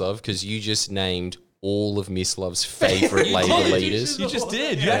trigger Mislav, because you just named all of Mislav's favourite Labor leaders. You just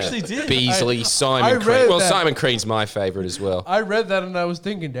did. You actually did. Beasley, Simon I Crean. read Well, that. Simon Crean's my favourite as well. I read that and I was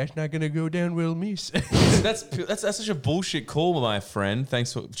thinking, that's not going to go down well, miss. That's such a bullshit call, my friend.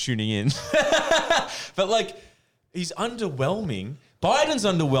 Thanks for tuning in. But like, he's underwhelming. Biden's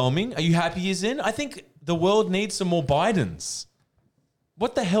underwhelming. Are you happy he's in? I think the world needs some more Bidens.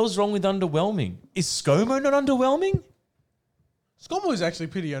 What the hell's wrong with underwhelming? Is ScoMo not underwhelming? ScoMo is actually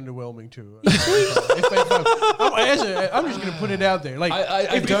pretty underwhelming too. I'm just going to put it out there. Like,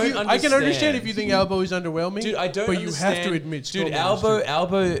 I don't I can understand understand. if you think Albo is underwhelming, Dude, I don't but understand. you have to admit, Dude,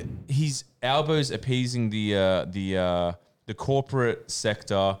 ScoMo is too. Albo's appeasing the corporate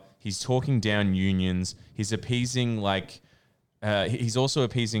sector. He's talking down unions. He's appeasing he's also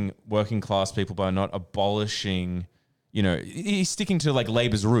appeasing working class people by not abolishing. He's sticking to like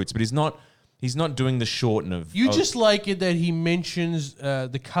Labor's roots, but he's not doing the shorten of. You just like it that he mentions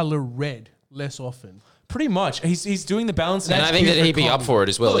the color red less often. pretty much. He's doing the balancing. And I think that good he'd for be up comedy. for it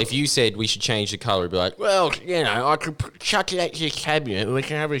as well. If you said we should change the colour, he'd be like, well, I could chuck that to the cabinet and we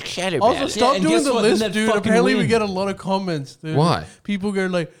can have a chat about Also, it. stop and doing guess the what? list, Then dude. fucking Apparently, we win. get a lot of comments. Dude. Why? People go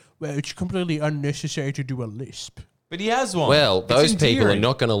like, well, it's completely unnecessary to do a lisp. But he has one. Well, It's those people are endearing.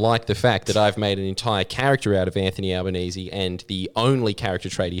 not going to like the fact that I've made an entire character out of Anthony Albanese, and the only character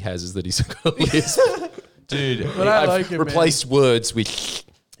trait he has is that he's a lisp. Dude. But I I've like it, man. replaced words with.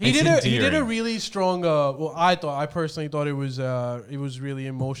 He It's did a endearing. really strong. I personally thought it was really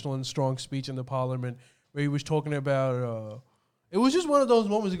emotional and strong speech in the Parliament where he was talking about. It was just one of those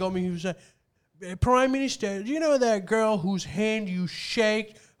moments that got me. He was like, Prime Minister, do you know that girl whose hand you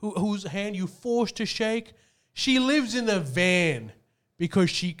shake, whose hand you forced to shake? She lives in a van because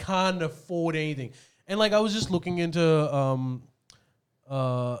she can't afford anything. And like I was just looking into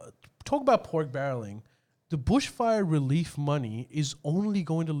talk about pork barreling. The bushfire relief money is only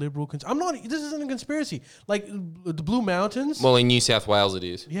going to liberal. This isn't a conspiracy. Like the Blue Mountains. Well, in New South Wales it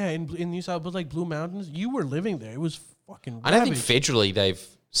is. Yeah, in New South, but like Blue Mountains, you were living there. It was fucking. I don't think ravaged. federally they've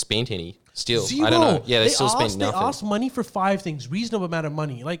spent any still. Zero. I don't know. Yeah, they still spent They nothing. asked money for 5 things, reasonable amount of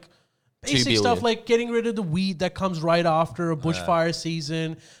money, like basic billion. stuff, like getting rid of the weed that comes right after a bushfire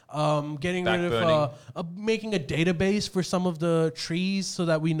season, getting rid of making a database for some of the trees so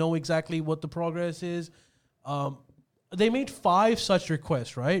that we know exactly what the progress is. They made 5 such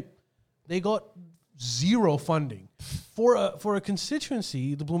requests, right? They got 0 funding for a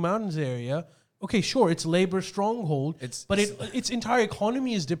constituency, the Blue Mountains area. okay, sure, it's labor stronghold, It's- but its entire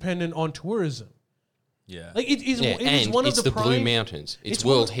economy is dependent on tourism. Yeah. Like it is and one it's of the prime, Blue Mountains. It's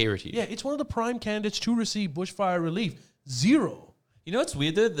one World of- Heritage. Yeah, it's one of the prime candidates to receive bushfire relief. Zero. You know what's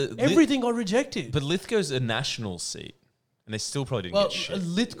weird though? Everything got rejected. But Lithgow's a national seat, and they still probably didn't well, get shit.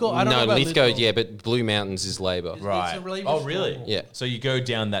 Lithgow, I don't know No, about Lithgow, Lithgow. yeah, but Blue Mountains is Labor. Right. a Labour Oh, really? stronghold. Yeah. So you go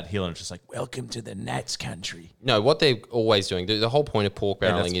down that hill and it's just like, welcome to the Nats country. No, what they're always doing, the whole point of pork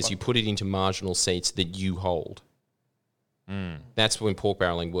Yeah, that's barreling is you put it into marginal seats that you hold. Hmm. That's when pork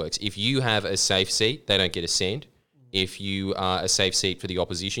barreling works. If you have a safe seat, they don't get a cent. If you are a safe seat for the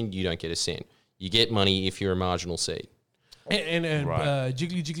opposition, you don't get a cent. You get money if you're a marginal seat. And Right.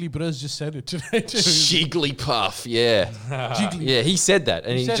 Jiggly Bros just said it today too. Jigglypuff, yeah. Jiggly. Yeah, he said that.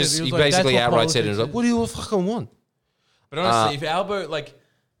 And he said it. just He was he like, basically "That's what outright said it. He was like, politics what do you fucking want? But honestly, if Albo, like,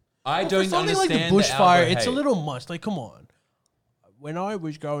 I don't Something like understand the bushfire, Albo it's a hate. little much. Like, come on. When I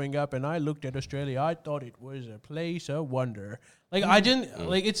was growing up and I looked at Australia, I thought it was a place of wonder. Like, I didn't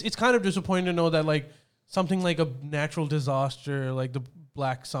like. It's kind of disappointing to know that like something like a natural disaster, like the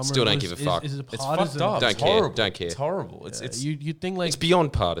Black Summer, Still don't give a fuck. Is a It's partisan. fucked up. Don't It's care. horrible. Don't care. It's horrible. It's You think like It's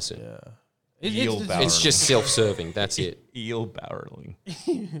beyond partisan. Eel it's barrel. It's just self-serving. That's it. eel barreling.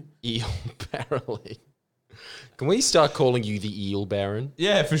 Eel barreling. Can we start calling you the Eel Baron?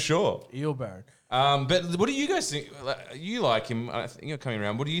 Yeah, for sure. eel baron. But what do you guys think? You like him? I think you're coming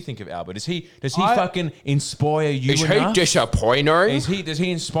around. What do you think of Albert? Does he I- fucking inspire you Is he enough? disappointing? Does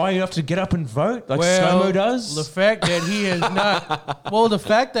he inspire you enough to get up and vote like Well, ScoMo does? the fact that he has not, well, the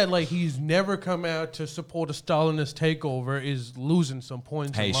fact that like he's never come out to support a Stalinist takeover is losing some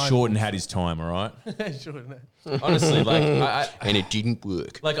points. Hey, in my Shorten had his time, all right. book. Shorten. Honestly, like And it didn't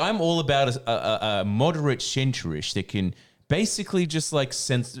work. like I'm all about a moderate centrish that can basically just like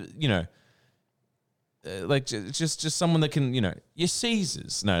sense, you know, like just someone that can, you know, your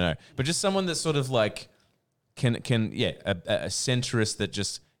Caesars, no, but just someone that sort of like can a centrist that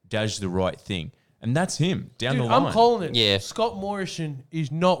just does the right thing, and that's him down Dude, the line. I'm calling it. Yeah. Scott Morrison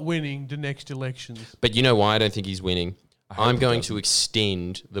is not winning the next elections. But you know why I don't think he's winning? I'm going to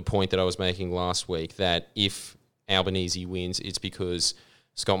extend the point that I was making last week that if Albanese wins, it's because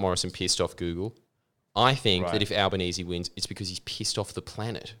Scott Morrison pissed off Google. I think Right. that if Albanese wins, it's because he's pissed off the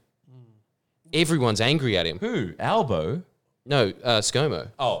planet. Everyone's angry at him. Who? Albo? No, ScoMo.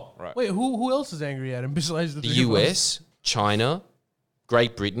 Oh, right. Wait, who else is angry at him besides the The three of us? US, China,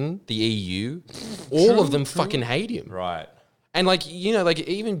 Great Britain, the EU, all of them fucking hate him. Right. And like, you know, like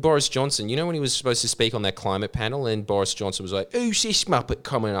even Boris Johnson, you know, when he was supposed to speak on that climate panel and Boris Johnson was like, who's this Muppet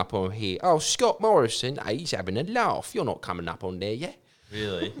coming up on here? Oh, Scott Morrison, he's having a laugh. You're not coming up on there yet.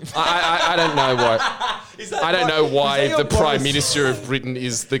 Really? I don't know why. I don't know why the Prime Minister of Britain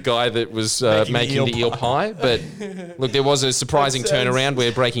is the guy that was making the eel pie. But look, there was a surprising turnaround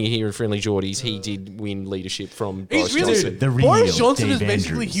where breaking here in Friendly Geordies, he did win leadership from Boris He's really Johnson. The real Boris Johnson Dave is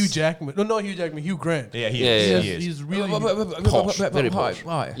basically Andrews. Hugh Jackman. No, not Hugh Jackman. Hugh Grant. Yeah, he Yeah, is. yeah. He is. He's really Posh, very posh.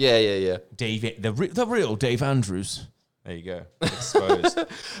 Why? Yeah. Dave, the real Dave Andrews. There you go. Exposed.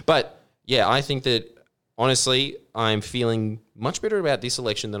 But yeah, I think that honestly, I'm feeling much better about this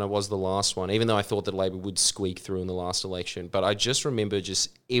election than I was the last one, even though I thought that Labor would squeak through in the last election. But I just remember just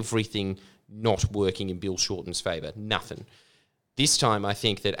everything not working in Bill Shorten's favour. Nothing. This time, I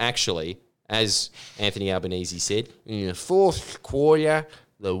think that actually, as Anthony Albanese said, in the fourth quarter,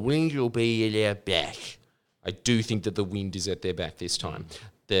 the wind will be at our back. I do think that the wind is at their back this time.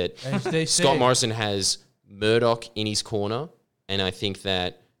 That As they Scott say. Morrison has Murdoch in his corner, and I think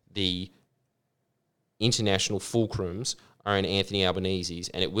that the international fulcrums are in Anthony Albanese's,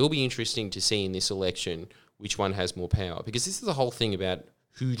 and it will be interesting to see in this election which one has more power, because this is the whole thing about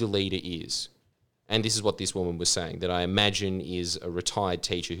who the leader is. And this is what this woman was saying, that I imagine is a retired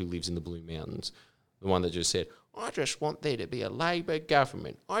teacher who lives in the Blue Mountains, the one that just said, I just want there to be a Labor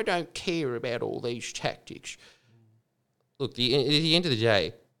government. I don't care about all these tactics. Look, at the end of the day,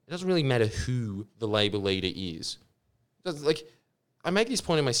 it doesn't really matter who the Labor leader is. Like, I make this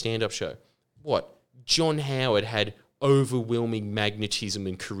point in my stand-up show. What? John Howard had overwhelming magnetism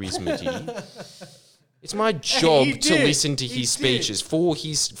and charisma, did he? It's my job he to did. listen to He his did. speeches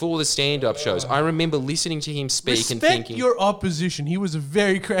for the stand-up shows. I remember listening to him speak and Respect thinking, your opposition. He was a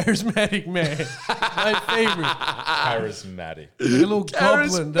very charismatic man. My favorite. Charismatic. Like a little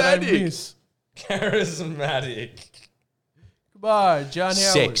goblin that I Charismatic. miss. Charismatic. Goodbye, John Howard.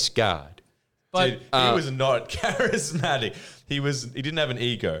 sex god. But Dude, he was not charismatic. He didn't have an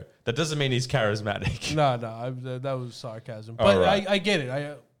ego. That doesn't mean he's charismatic. no, that was sarcasm. All But right. I get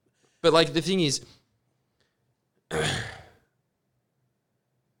it. But like the thing is,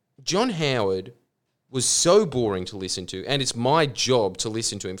 John Howard was so boring to listen to, and it's my job to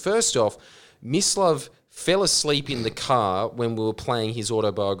listen to him. First off, Mislav fell asleep in the car when we were playing his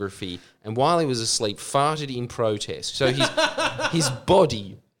autobiography, and while he was asleep, farted in protest. So his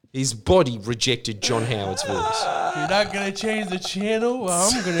body rejected John Howard's voice. You're not going to change the channel? Well,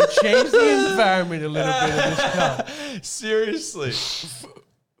 I'm going to change the environment a little bit of this car. Seriously.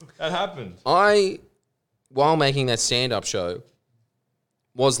 That happened. While making that stand-up show,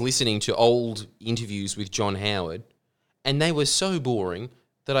 was listening to old interviews with John Howard, and they were so boring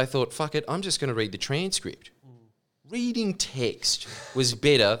that I thought, fuck it, I'm just going to read the transcript. Reading text was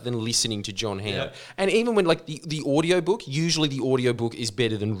better than listening to John Howard. Yeah. And even when, like, the audiobook, usually the audiobook is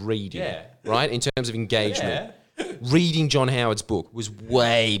better than reading, right, in terms of engagement. Yeah. Reading John Howard's book was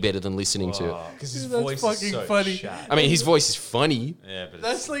way better than listening to it. Because his voice is so funny. Sharp. I mean, his voice is funny. Yeah, but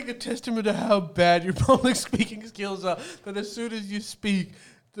that's like a testament to how bad your public speaking skills are. That as soon as you speak,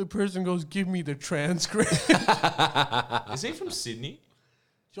 the person goes, give me the transcript. Is he from Sydney?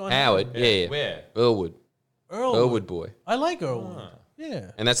 John Howard, yeah. Where? Earlwood boy. I like Earlwood.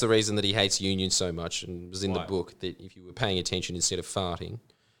 Yeah. And that's the reason that he hates unions so much, and was in the book that if you were paying attention instead of farting.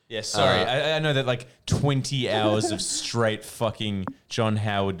 Yeah, sorry. I know that like 20 hours of straight fucking John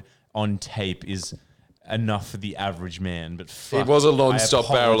Howard on tape is enough for the average man, but fuck, it was a non-stop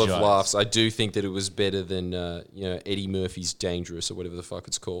barrel of laughs. I do think that it was better than Eddie Murphy's Dangerous or whatever the fuck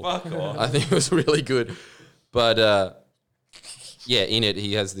it's called. Fuck off. I think it was really good. But yeah, in it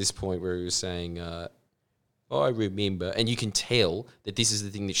he has this point where he was saying, I remember, and you can tell that this is the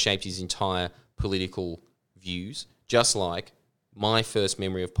thing that shaped his entire political views, just like my first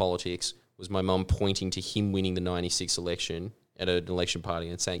memory of politics was my mum pointing to him winning the 96 election at an election party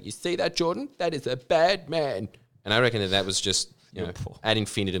and saying, you see that, Jordan? That is a bad man. And I reckon that was just, ad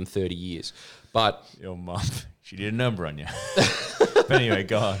infinitum 30 years. But your mum, she did a number on you. But anyway,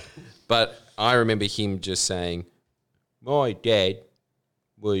 go on. But I remember him just saying, my dad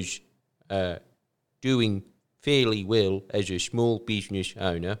was doing fairly well as a small business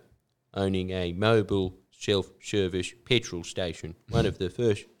owner, owning a mobile self-service petrol station, one of the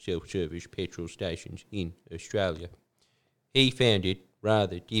first self-service petrol stations in Australia. He found it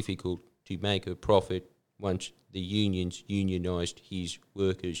rather difficult to make a profit once the unions unionised his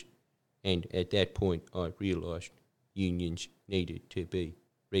workers, and at that point I realised unions needed to be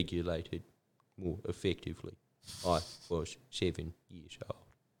regulated more effectively. I was 7 years old.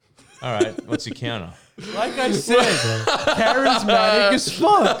 All right, what's your counter? Like I said, charismatic as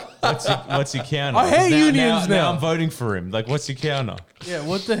fuck. What's your counter? I hate unions now. Now I'm voting for him. Like, what's your counter? Yeah,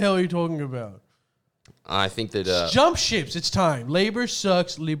 what the hell are you talking about? I think that... Jump ships, it's time. Labor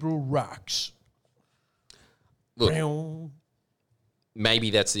sucks, liberal rocks. Look, maybe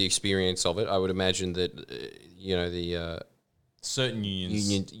that's the experience of it. I would imagine that, the... certain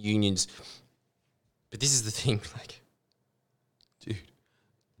unions. Unions. But this is the thing, like... Dude,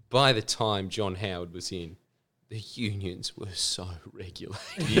 by the time John Howard was in, the unions were so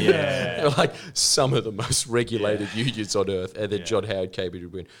regulated. Yeah. They were like some of the most regulated unions on earth. And then John Howard came in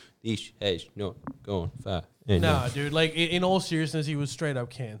and went, this has not gone far. Nah, dude, like in all seriousness, he was straight up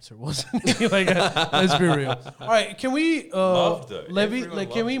cancer, wasn't he? Like, let's be real. All right, can we,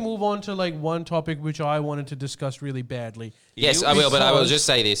 can we move on to like one topic which I wanted to discuss really badly? Yes, I will, but I will just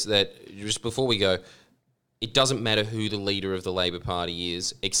say this, that just before we go, it doesn't matter who the leader of the Labor Party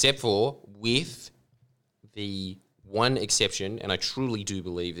is, except for with the one exception, and I truly do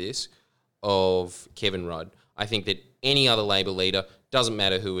believe this, of Kevin Rudd. I think that any other Labor leader, doesn't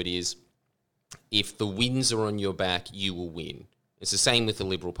matter who it is, if the winds are on your back, you will win. It's the same with the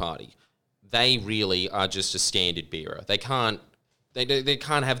Liberal Party. They really are just a standard bearer. They can't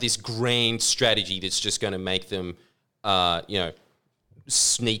have this grand strategy that's just going to make them,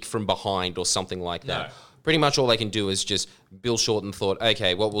 sneak from behind or something like that. No. Pretty much all they can do is just, Bill Shorten thought,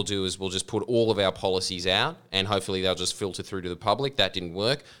 okay, what we'll do is we'll just put all of our policies out and hopefully they'll just filter through to the public. That didn't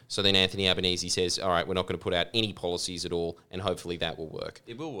work. So then Anthony Albanese says, all right, we're not going to put out any policies at all and hopefully that will work.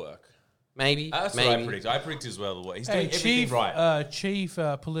 It will work. Maybe. That's maybe. what I predict. I predict as well. He's doing everything right. Chief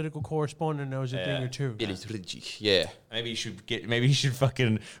political correspondent knows a thing or two. Yeah. Maybe he should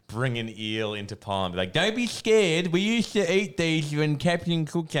fucking bring an eel into Parliament. Like, don't be scared. We used to eat these when Captain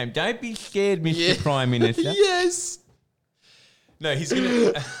Cook came. Don't be scared, Mr. Prime Minister. Yes. No, he's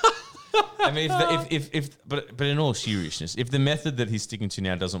gonna. I mean, but in all seriousness, if the method that he's sticking to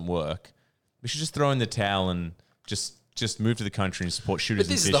now doesn't work, we should just throw in the towel and just move to the country and support shooters.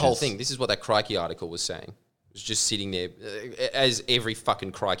 But this is the whole thing. This is what that Crikey article was saying. It was just sitting there, as every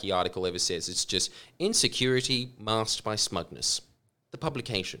fucking Crikey article ever says. It's just insecurity masked by smugness. The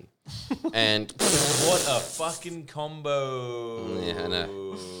publication. And what a fucking combo. Yeah, I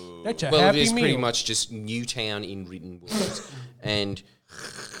know. That's a well, happy it is meal. pretty much just Newtown in written words. And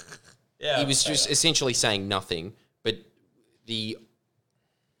he was just essentially saying nothing. But the,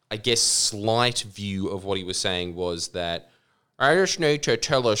 I guess, slight view of what he was saying was that I just need to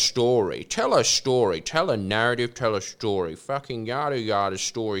tell a story, tell a narrative, tell a story, fucking yada yada,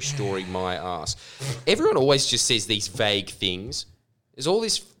 story, my ass. Everyone always just says these vague things. There's all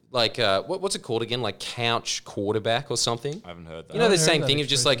this, like, what's it called again? Like couch quarterback or something? I haven't heard that. You know the same thing of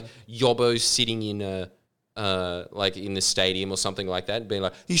just like yobbos sitting in like in the stadium or something like that and being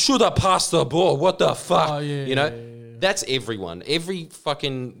like, he should have passed the ball, what the fuck? Oh, yeah, you know? yeah. That's everyone. Every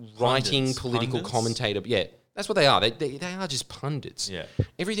fucking writing political commentator. Yeah. That's what they are. They are just pundits. Yeah.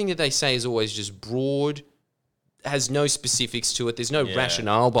 Everything that they say is always just broad, has no specifics to it. There's no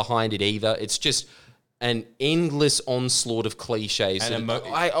rationale behind it either. It's just an endless onslaught of cliches. And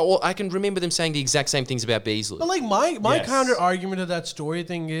I can remember them saying the exact same things about Beasley. But like my counter argument to that story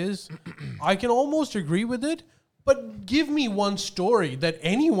thing is, I can almost agree with it. But give me one story that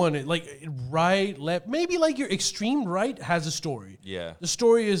anyone, like right, left, maybe like your extreme right has a story. Yeah. The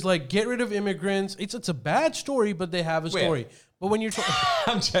story is like, get rid of immigrants. It's a bad story, but they have a story. But when you're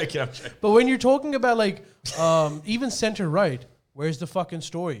I'm joking. But when you're talking about like even center right, where's the fucking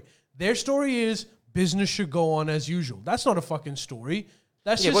story? Their story is business should go on as usual. That's not a fucking story.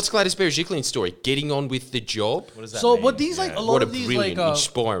 That's just, what's Gladys Berejiklian's story? Getting on with the job? What does that so mean? what these like a lot What a of these brilliant, like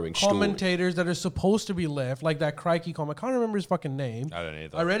inspiring story. commentators that are supposed to be left, like that crikey comment, I can't remember his fucking name. I don't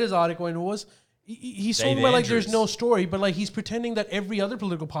either. I read his article and it was he's Dave talking about like there's Andrews. no story, but like he's pretending that every other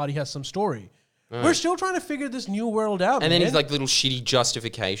political party has some story. We're still trying to figure this new world out. And then he's like little shitty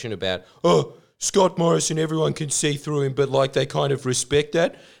justification about, oh, Scott Morrison, everyone can see through him, but like they kind of respect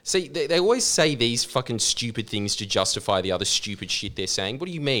that. See, they always say these fucking stupid things to justify the other stupid shit they're saying. What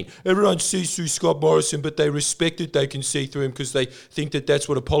do you mean? Everyone sees through Scott Morrison, but they respect it. They can see through him because they think that that's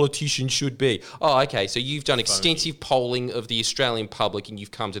what a politician should be. Oh, okay. So you've done extensive polling of the Australian public and you've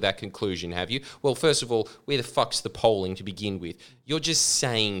come to that conclusion, have you? Well, first of all, where the fuck's the polling to begin with? You're just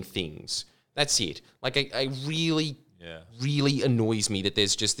saying things. That's it. Like, I really annoys me that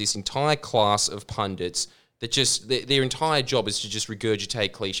there's just this entire class of pundits that just, their entire job is to just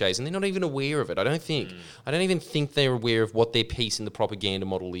regurgitate cliches and they're not even aware of it, I don't think. I don't even think they're aware of what their piece in the propaganda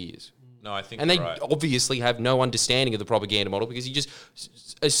model is. No, I think and you're they right. obviously have no understanding of the propaganda model because he just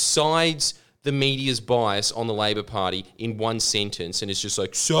asides the media's bias on the Labor Party in one sentence and it's just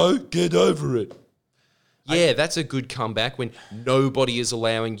like, so get over it. Yeah, that's a good comeback when nobody is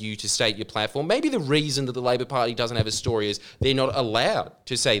allowing you to state your platform. Maybe the reason that the Labor Party doesn't have a story is they're not allowed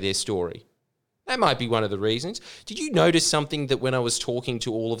to say their story. That might be one of the reasons. Did you notice something that when I was talking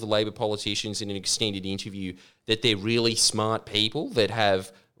to all of the Labor politicians in an extended interview, that they're really smart people that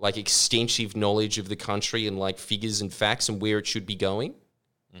have like extensive knowledge of the country and like figures and facts and where it should be going?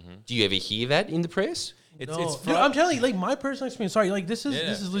 Mm-hmm. Do you ever hear that in the press? Dude, I'm telling you, like my personal experience. Sorry, like this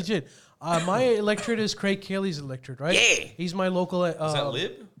is legit. My electorate is Craig Kelly's electorate, right? Yeah. He's my local. Is that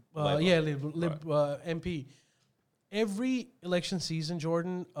Lib? Lib MP. Every election season,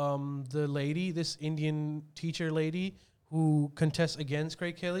 Jordan, the lady, this Indian teacher lady who contests against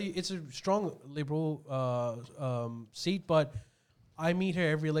Craig Kelly, it's a strong Liberal seat, but I meet her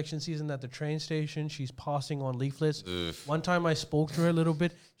every election season at the train station. She's passing on leaflets. One time I spoke to her a little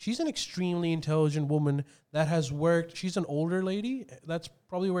bit. She's an extremely intelligent woman that has worked. She's an older lady that's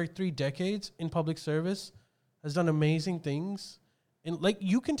probably worked 3 decades in public service, has done amazing things. And like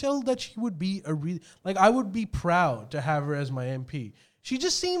you can tell that she would be a really, like I would be proud to have her as my MP. She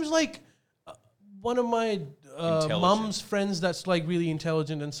just seems like one of my mom's friends that's like really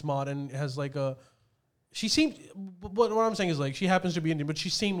intelligent and smart and has like a, she seemed, what I'm saying is like, she happens to be Indian, but she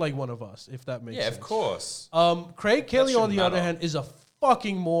seemed like one of us, if that makes sense. Yeah, of course. Craig Kelly, on the other hand, is a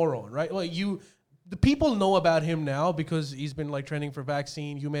fucking moron, right? Like the people know about him now because he's been like trending for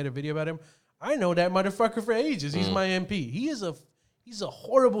vaccine. You made a video about him. I know that motherfucker for ages. He's my MP. He's a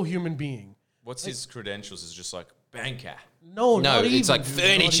horrible human being. What's his credentials? Is just like banker. No, it's even, like dude,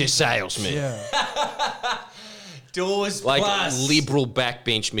 furniture salesman. Yeah. Doors Like plus. liberal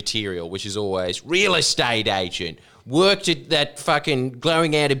backbench material, which is always real estate agent, worked at that fucking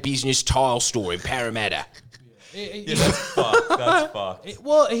glowing out of business tile store in Parramatta. Yeah, that's fucked. That's fucked.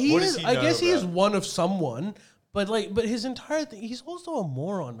 Well, he What is. does he I know guess he is about? one of someone, but his entire thing. He's also a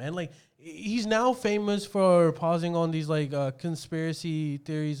moron, man. Like he's now famous for pausing on these like conspiracy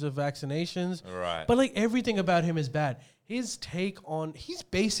theories of vaccinations. Right. But like everything about him is bad. His take on he's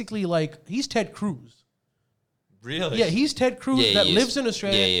basically like he's Ted Cruz. Really? Yeah, he's Ted Cruz Yeah, that he is. lives in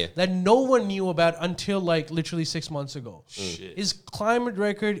Australia Yeah. that no one knew about until like literally 6 months ago. Shit. His climate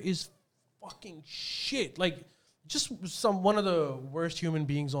record is fucking shit. Like just one of the worst human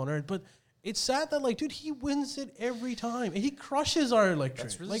beings on earth. But it's sad that like, dude, he wins it every time. He crushes our electorate.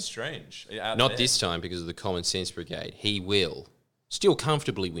 That's really like, strange. Not this time because of the Common Sense Brigade. He will still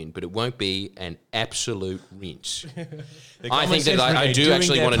comfortably win, but it won't be an absolute rinse. I think that I do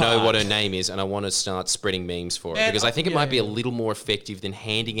actually want to know what her name is, and I want to start spreading memes for it because I think it might be a little more effective than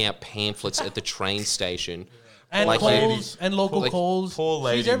handing out pamphlets at the train station. And like Coles and local Coles. Poor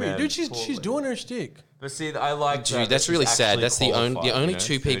lady, she's every, man. dude. She's Poor doing her stick. But see, I like Dude, that's really sad. That's the only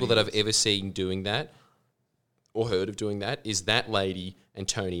two people that I've ever seen doing that or heard of doing that is that lady and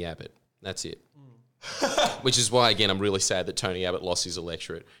Tony Abbott. That's it. Which is why, again, I'm really sad that Tony Abbott lost his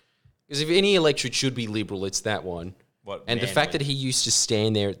electorate. Because if any electorate should be Liberal, it's that one. And the fact that he used to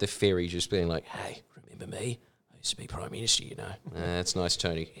stand there at the ferry just being like, hey, remember me? I used to be Prime Minister, you know. That's nice,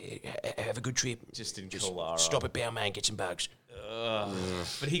 Tony. Have a good trip. Just in Killara. Stop at Balmain, get some bugs.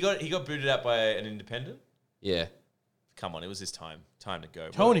 But he got booted out by an independent. Yeah. Come on, it was his time to go.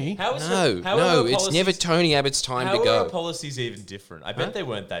 Tony? How is No, it's never Tony Abbott's time to How go. are our policies even different? I bet they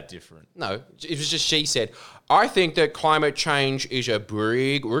weren't that different. No, it was just she said, I think that climate change is a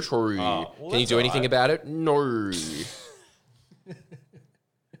big issue. Can you do anything about it? No.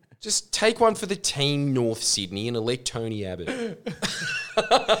 Just take one for the team, North Sydney, and elect Tony Abbott.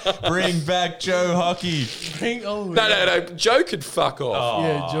 Bring back Joe Hockey. No. Joe could fuck off.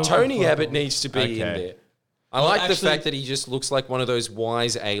 Yeah, Joe Tony Abbott needs to be in Okay. there. I like the fact that he just looks like one of those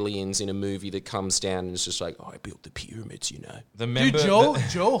wise aliens in a movie that comes down and is just like, oh, I built the pyramids, you know. Dude,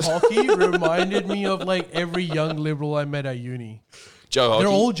 Joe Hockey reminded me of like every young Liberal I met at uni. Joe Hockey?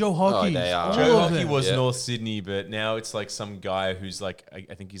 They're all Joe Hockeys. Oh, they are. Joe Hockey was North Sydney, but now it's like some guy who's like,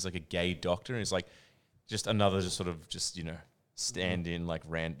 I think he's like a gay doctor, and he's like just another stand in like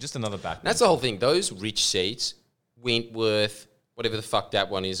just another back. That's the whole thing. Those rich seats, Wentworth, whatever the fuck that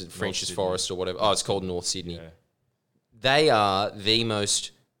one is at French's Forest or whatever. Oh, it's called North Sydney. Yeah. They are the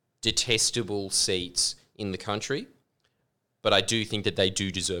most detestable seats in the country, but I do think that they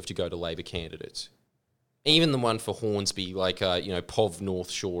do deserve to go to Labor candidates. Even the one for Hornsby, like, POV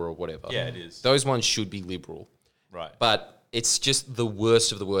North Shore or whatever. Yeah, it is. Those ones should be Liberal. Right. But it's just the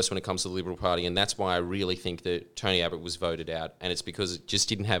worst of the worst when it comes to the Liberal Party, and that's why I really think that Tony Abbott was voted out, and it's because it just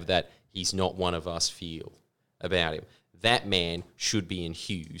didn't have that he's not one of us feel about him. That man should be in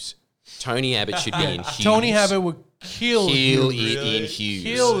Hughes. Tony Abbott should be in Hughes. Tony Abbott would kill it really? in Hughes.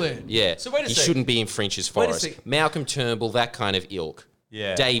 Kill it. Yeah. So wait a he sec. shouldn't be in French's Wait a Forest. sec. Malcolm Turnbull, that kind of ilk.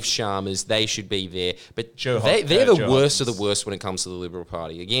 Yeah. Dave Sharmers, they should be there. But Joe they're the Joe worst of Hopkins. the worst when it comes to the Liberal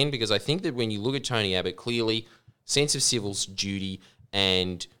Party. Again, because I think that when you look at Tony Abbott, clearly sense of civil duty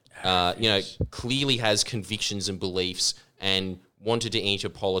and, clearly has convictions and beliefs and wanted to enter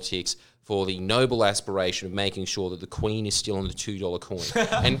politics for the noble aspiration of making sure that the Queen is still on the $2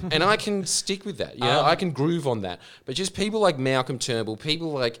 coin. and I can stick with that. I can groove on that. But just people like Malcolm Turnbull,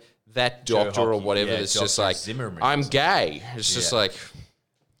 people like that doctor or Hockey, whatever yeah, that's Dr. just like, Zimmerman. I'm gay. It's just Yeah. like...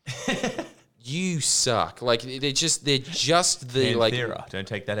 You suck. Like they're just the Panthera. Don't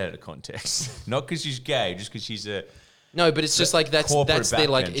take that out of context. Not because she's gay, just because she's a... No, but it's just like that's their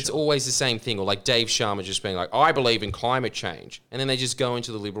like backbencher. it's always the same thing. Or like Dave Sharma just being like, I believe in climate change, and then they just go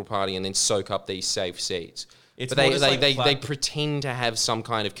into the Liberal Party and then soak up these safe seats. It's But more just like they pretend to have some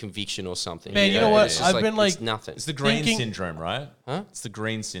kind of conviction or something. Man, you know what? It's just I've been it's like- nothing. It's the green Thinking- syndrome, right? Huh? It's the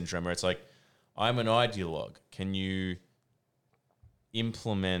green syndrome where it's like, I'm an ideologue. Can you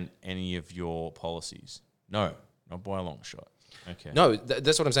implement any of your policies? No, not by a long shot. Okay. No,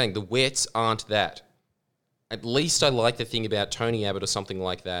 that's what I'm saying. The wets aren't that. At least I like the thing about Tony Abbott or something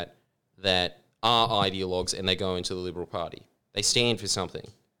like that are ideologues and they go into the Liberal Party. They stand for something.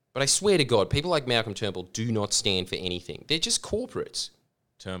 But I swear to God, people like Malcolm Turnbull do not stand for anything. They're just corporates.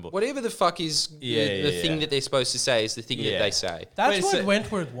 Turnbull. Whatever the fuck is the thing that they're supposed to say is the thing that they say. That's Wait, what so-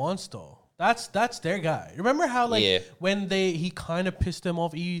 Wentworth wants, though. That's their guy. Remember how when he kind of pissed them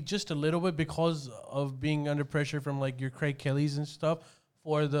off just a little bit because of being under pressure from like your Craig Kellys and stuff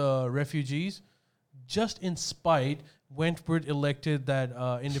for the refugees. Just in spite, Wentworth elected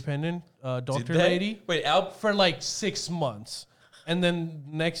that independent doctor lady. Wait, for like 6 months. And then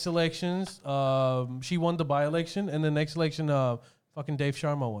next elections, she won the by-election, and the next election, fucking Dave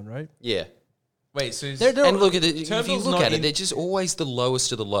Sharma won, right? Yeah. Wait, so And look at it. If you Turnbull's look not at it, in- they're just always the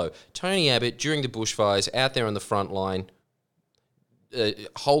lowest of the low. Tony Abbott during the bushfires, out there on the front line,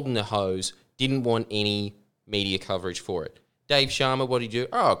 holding the hose, didn't want any media coverage for it. Dave Sharma, what did he do?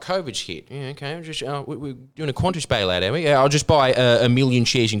 Oh, COVID's hit. Yeah, okay. We're doing a Qantas bailout, are we? Yeah, I'll just buy a million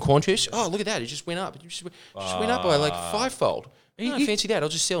shares in Qantas. Oh, look at that. It just went up. It just went up by like fivefold. I don't fancy that. I'll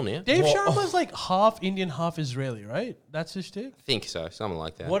just sell now. Dave Sharma's like half Indian, half Israeli, right? That's his shtick? Think so, something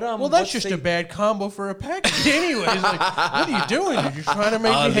like that. Well, that's just a bad combo for a package anyways. Like, what are you doing? You're just trying to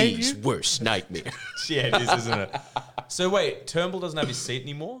make me hate Ali's you? worst nightmare. Yeah, it is, isn't it? So wait, Turnbull doesn't have his seat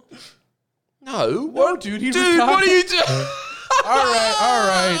anymore? No, No, dude, he Dude, what are you doing? All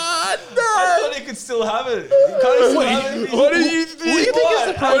right. I thought he could still have it. He can't still have it. What do you think? Who do you think is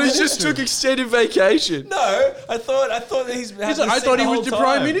the prime What, he just minister? took extended vacation. No, I thought that he's. He's like, I thought he was the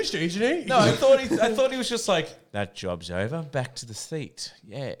prime minister, isn't he? No, I thought he was just like, that job's over. Back to the seat.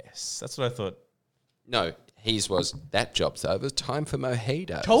 Yes, that's what I thought. No, his was, that job's over. Time for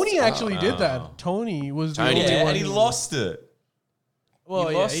mojitos. Tony actually did that. Tony was the Tony only did, Yeah, one and he who- lost it. Well,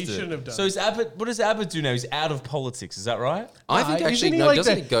 he yeah, lost he it. shouldn't have done. So is Abbott? What does Abbott do now? He's out of politics. Is that right? I think Isn't actually, he no, like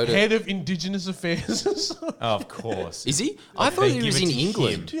doesn't the it go to... head of Indigenous Affairs? Or something? Oh, of course. Is he? I thought They he give was it in to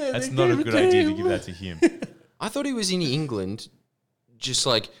England. him. Yeah, That's they not a gave it good to idea to him. give that to him. I thought he was in England, just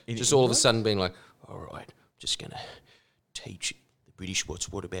like, In just all of a England? sudden being like, all right, just going to teach the British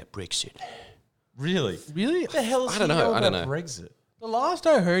what about Brexit. Really? Really? What the hell is I don't know, I don't about know. Brexit? The last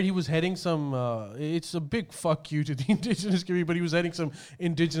I heard, he was heading some. It's a big fuck you to the Indigenous community, but he was heading some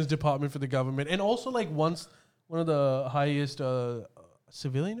Indigenous department for the government, and also like once one of the highest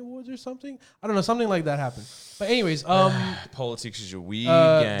civilian awards or something. I don't know, something like that happened. But anyways, Politics is a weird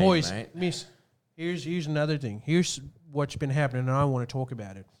game, boys, mate. miss. Here's another thing. Here's what's been happening, and I want to talk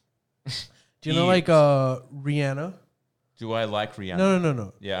about it. Do you know like Rihanna? Do I like Rihanna?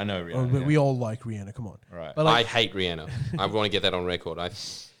 No. Yeah, I know Oh, Rihanna. but yeah. we all like Rihanna. Come on. Right. But I like, hate Rihanna. I want to get that on record.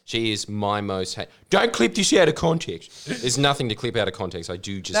 She is my most Don't clip this out of context. There's nothing to clip out of context. I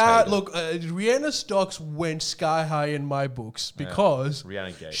do just hate it. look, Rihanna's stocks went sky high in my books because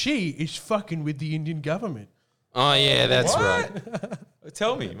Rihanna gate. she is fucking with the Indian government. Oh, yeah, that's right.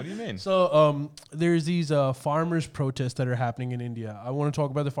 Tell me, what do you mean? So there's these farmers protests that are happening in India. I want to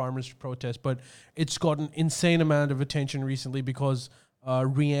talk about the farmers protests, but it's got an insane amount of attention recently because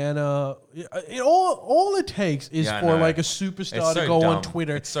Rihanna. All it takes is Yeah, I for know. like a superstar It's to so go on dumb.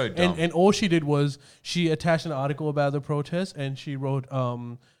 Twitter. It's so dumb. And all she did was she attached an article about the protest and she wrote,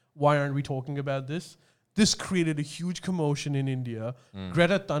 "Why aren't we talking about this?" This created a huge commotion in India.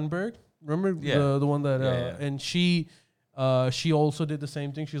 Greta Thunberg, remember Yeah. the one that, Yeah. and she also did the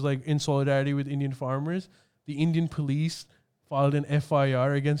same thing. She's like in solidarity with Indian farmers. The Indian police filed an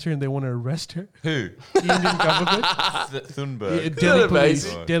FIR against her and they want to arrest her. Who? The Indian government. Thunberg. Delhi police.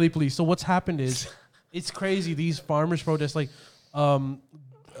 amazing? Delhi police. So what's happened is, it's crazy. These farmers protests, like,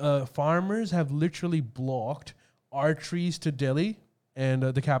 farmers have literally blocked arteries to Delhi and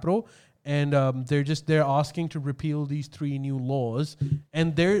the capital, and they're asking to repeal these 3 new laws,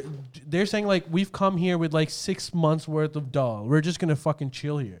 and they're saying like, we've come here with like 6 months worth of dal. We're just gonna fucking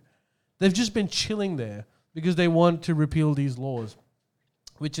chill here. They've just been chilling there because they want to repeal these laws,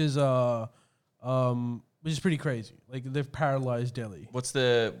 which is pretty crazy. Like they've paralyzed Delhi. What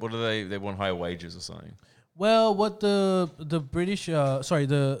do they want higher wages or something? Well, what the British,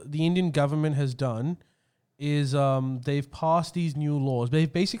 the Indian government has done is they've passed these new laws.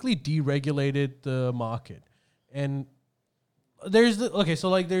 They've basically deregulated the market, and there's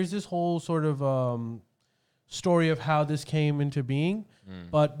this whole sort of story of how this came into being.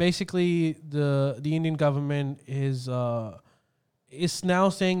 But basically, the Indian government is now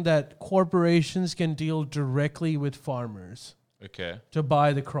saying that corporations can deal directly with farmers Okay. to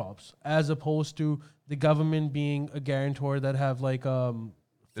buy the crops, as opposed to the government being a guarantor that have like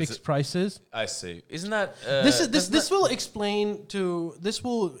fixed prices. I see. Isn't that This will explain to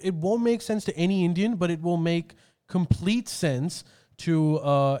it won't make sense to any Indian, but it will make complete sense to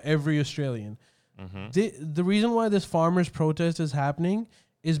every Australian. The reason why this farmers protest is happening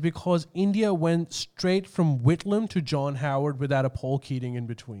is because India went straight from Whitlam to John Howard without a Paul Keating in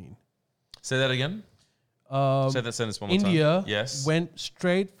between. Say that again. Say that sentence one more India time. Yes. went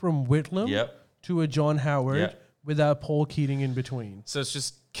straight from Whitlam Yep. to a John Howard Yep. without Paul Keating in between. So it's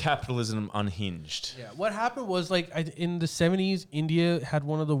just capitalism unhinged. Yeah, what happened was like in the 70s, India had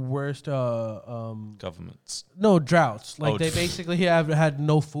one of the worst Governments. droughts. Like Oh, they basically had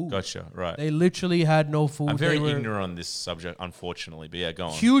no food. Gotcha. Right. They literally had no food. I'm very They were ignorant on this subject, unfortunately. But yeah, go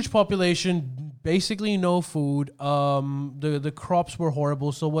on. huge population, basically no food. The crops were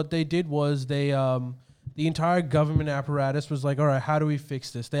horrible. So what they did was the entire government apparatus was like, all right, how do we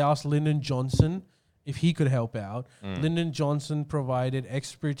fix this? They asked Lyndon Johnson if he could help out. Lyndon Johnson provided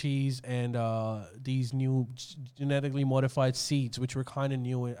expertise and these new genetically modified seeds, which were kind of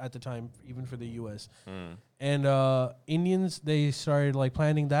new at the time, even for the US. And Indians, they started like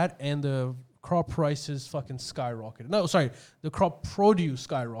planting that, and the crop prices fucking skyrocketed. No, sorry, the crop produce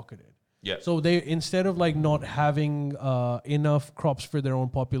skyrocketed. Yeah. So they, instead of like not having enough crops for their own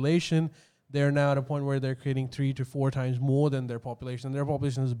population, they're now at a point where they're creating 3 to 4 times more than their population. And their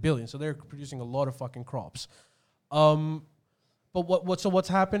population is 1 billion, so they're producing a lot of fucking crops. But what's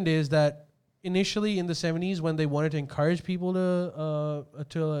happened is that initially in the 70s, when they wanted to encourage people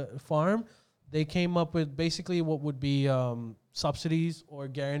to farm, they came up with basically what would be subsidies or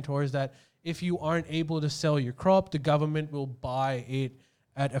guarantors that if you aren't able to sell your crop, the government will buy it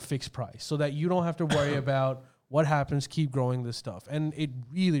at a fixed price so that you don't have to worry about what happens, keep growing this stuff. And it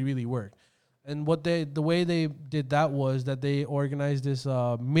really, really worked. And the way they did that was that they organized this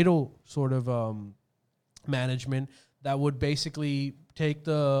middle sort of management that would basically take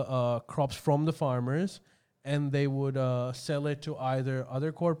the crops from the farmers, and they would sell it to either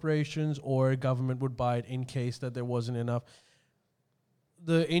other corporations or government would buy it in case that there wasn't enough.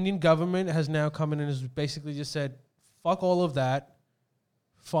 The Indian government has now come in and has basically just said, fuck all of that.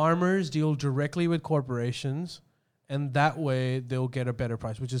 Farmers deal directly with corporations, and that way they'll get a better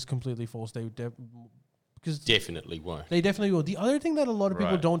price, which is completely false. Because Definitely won't. they definitely will. The other thing that a lot of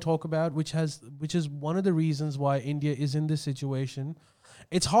people Right. don't talk about, which is one of the reasons why India is in this situation,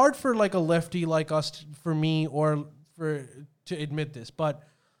 it's hard for like a lefty like us, for me, or to admit this, but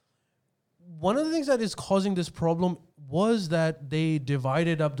one of the things that is causing this problem was that they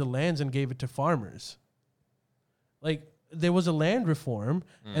divided up the lands and gave it to farmers. Like, there was a land reform,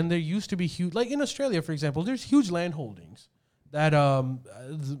 and there used to be huge, like in Australia, for example, there's huge land holdings that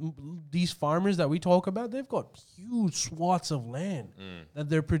these farmers that we talk about, they've got huge swaths of land that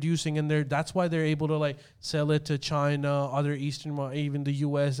they're producing, and that's why they're able to like sell it to China, other Eastern, even the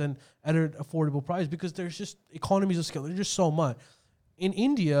US, and at an affordable price, because there's just economies of scale. There's just so much. In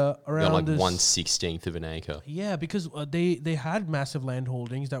India, around Like this, 1/16 of an acre. yeah, because they had massive land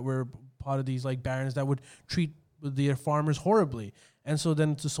holdings that were part of these like barons that would treat their farmers horribly. And so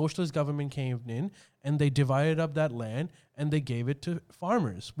then the socialist government came in and they divided up that land and they gave it to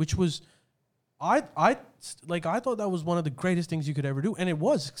farmers, which was, I thought that was one of the greatest things you could ever do. And it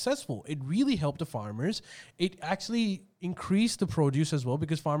was successful. It really helped the farmers. It actually increased the produce as well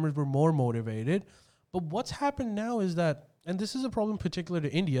because farmers were more motivated. But what's happened now is that, and this is a problem particular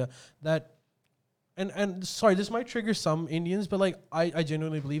to India, that and sorry, this might trigger some Indians, but like I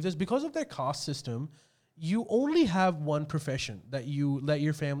genuinely believe this, because of their caste system, you only have one profession that you let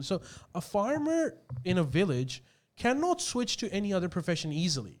your family. So a farmer in a village cannot switch to any other profession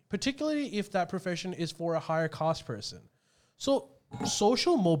easily, particularly if that profession is for a higher caste person. So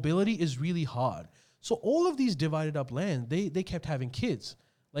social mobility is really hard. So all of these divided up land, they kept having kids.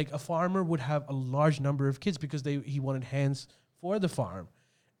 Like a farmer would have a large number of kids because he wanted hands for the farm.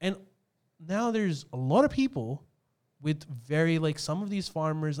 And now there's a lot of people with some of these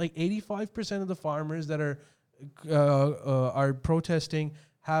farmers, like 85% of the farmers that are protesting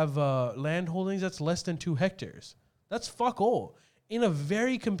have land holdings that's less than 2 hectares. That's fuck all. In a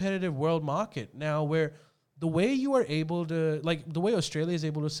very competitive world market now, where the way you are able to, like the way Australia is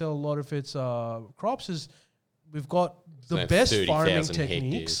able to sell a lot of its crops is, we've got the like best 30,000 farming hectares.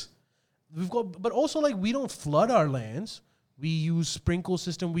 techniques. We've got, but also like we don't flood our lands. We use sprinkle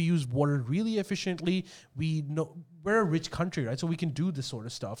system. We use water really efficiently. We're a rich country, right? So we can do this sort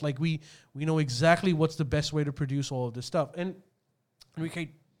of stuff. Like we know exactly what's the best way to produce all of this stuff, and we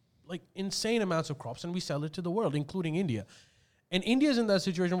create like insane amounts of crops, and we sell it to the world, including India. And India's in that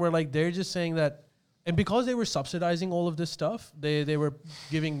situation where like they're just saying that, and because they were subsidizing all of this stuff, they were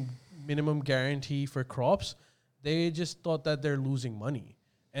giving minimum guarantee for crops. They just thought that they're losing money.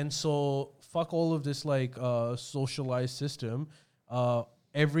 And so fuck all of this like socialized system.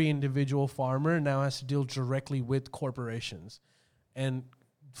 Every individual farmer now has to deal directly with corporations. And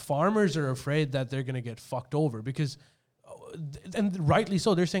farmers are afraid that they're going to get fucked over because, and rightly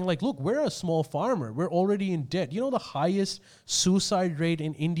so, they're saying like, look, we're a small farmer. We're already in debt. You know, the highest suicide rate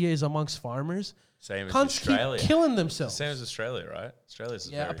in India is amongst farmers. Same as Can't Australia. keep killing themselves. Same as Australia, right? Australia's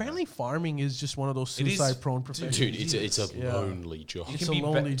Yeah, very apparently farming is just one of those It is- suicide-prone professions. Dude, it's a Yeah. lonely job. You It's can a be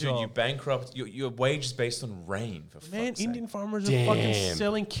lonely dude, job. you bankrupt. Your wage is based on rain. For Man, fuck's sake. Indian farmers are fucking Damn.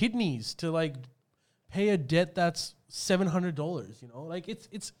 selling kidneys to like pay a debt that's $700. You know, like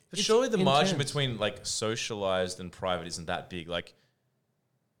it's But surely the margin intense. between like socialized and private isn't that big. Like,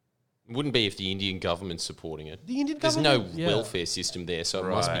 Wouldn't be if the Indian government's supporting it. The Indian There's government, no yeah. welfare system there, so it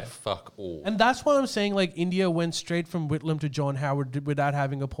must be Right. fuck all. And that's why I'm saying like India went straight from Whitlam to John Howard without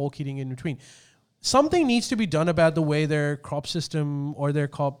having a poll Keating in between. Something needs to be done about the way their crop system or their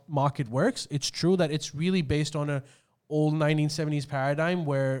crop market works. It's true that it's really based on a old 1970s paradigm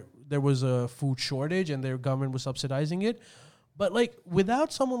where there was a food shortage and their government was subsidizing it. But like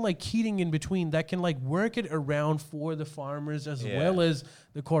without someone like Keating in between that can like work it around for the farmers as well as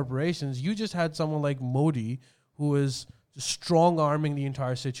the corporations, you just had someone like Modi who is just strong arming the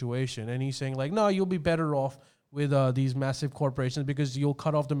entire situation, and he's saying like, no, you'll be better off with these massive corporations because you'll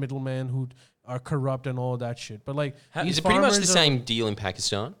cut off the middlemen who are corrupt and all that shit. But like, Is it pretty much the same deal in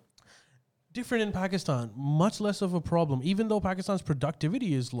Pakistan? Different in Pakistan, much less of a problem, even though Pakistan's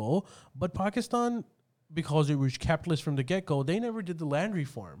productivity is low. But Pakistan, because it was capitalist from the get-go, they never did the land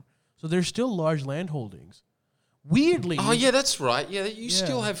reform. So there's still large land holdings. Weirdly. Oh, yeah, that's right. Yeah, you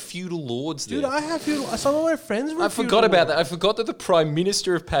still have feudal lords there. Dude, I have feudal. Some of my friends were I forgot about that. I forgot that the Prime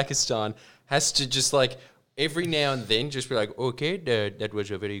Minister of Pakistan has to just like every now and then just be like, okay, that was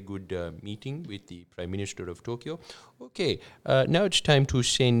a very good meeting with the Prime Minister of Tokyo. Okay, now it's time to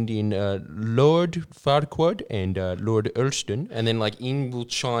send in Lord Farquaad and Lord Ulston. And then like will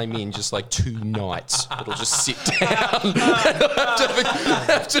chime in just like 2 knights that'll just sit down.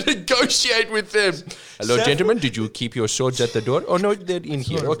 have to negotiate with them. Hello, gentlemen, did you keep your swords at the door? Oh, no, they're in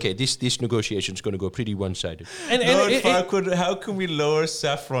here. Okay, this negotiation is going to go pretty one-sided. And Lord Farquaad, how can we lower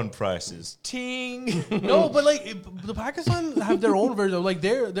saffron prices? Ting! No, but like the Pakistan have their own version. Like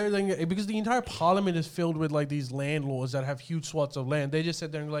they're like, because the entire parliament is filled with like these landlords that have huge swaths of land. They just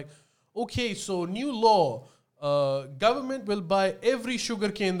sit there and like, okay, so new law, government will buy every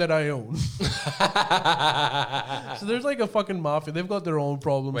sugarcane that I own. So there's like a fucking mafia. They've got their own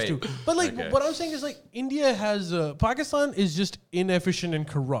problems too. But like, what I'm saying is like, India has Pakistan is just inefficient and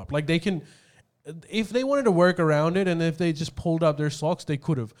corrupt. Like they can, if they wanted to work around it, and if they just pulled up their socks, they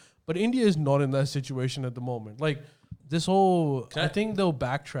could have. But India is not in that situation at the moment. Like this whole, I think they'll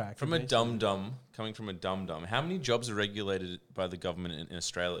backtrack. From a dum-dum, coming from a dum-dum, how many jobs are regulated by the government in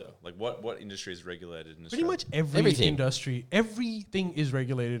Australia? Like what industry is regulated in Australia? Pretty much every industry. Everything is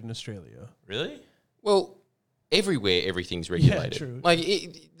regulated in Australia. Really? Well, everywhere everything's regulated. Yeah, true. Like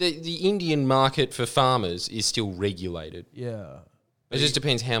the Indian market for farmers is still regulated. Yeah. It just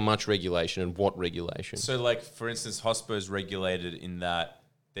depends how much regulation and what regulation. So like, for instance, Hospo is regulated in that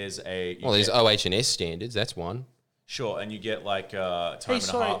there's there's OH&S standards. That's one. Sure, and you get like time and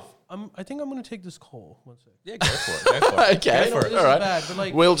a half. I think I'm going to take this call. 1 second. Yeah, go for it. Go for it. Okay, All right. Bad, but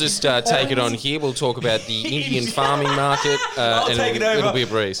like, We'll just take it on here. We'll talk about the Indian farming market, and take it over. It'll be a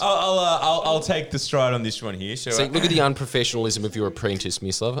breeze. I'll take the stride on this one here. So See, look at the unprofessionalism of your apprentice,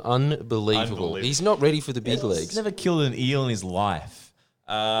 Mislav. Unbelievable. He's not ready for the big leagues. He's never killed an eel in his life.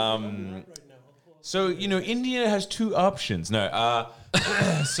 So India has 2 options. No,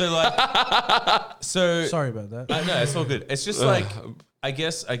 so sorry about that. No, it's all good. It's just like I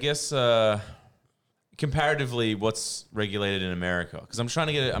guess comparatively, what's regulated in America? Because I'm trying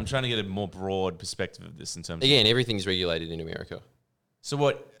to get a more broad perspective of this in terms. Again, everything's regulated in America. So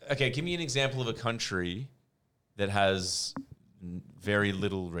what? Okay, give me an example of a country that has very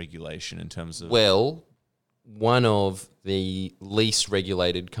little regulation in terms of. Well, one of the least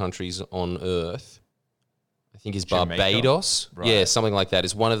regulated countries on Earth, I think, is Jamaica? Barbados. Right. Yeah, something like that.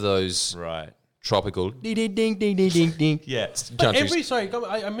 It's one of those tropical yeah. But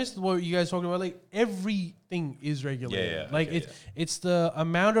I missed what you guys talking about. Like everything is regulated. It's the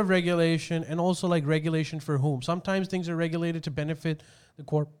amount of regulation, and also like regulation for whom. Sometimes things are regulated to benefit the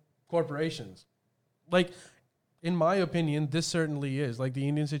corporations. Like, in my opinion, this certainly is. Like the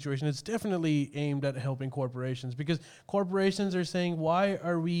Indian situation, it's definitely aimed at helping corporations, because corporations are saying, why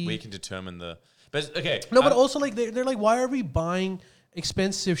are we... We can determine the... But okay. No, but also like they're like, why are we buying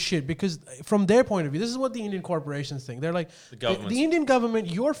expensive shit? Because from their point of view, this is what the Indian corporations think. They're like, the Indian government,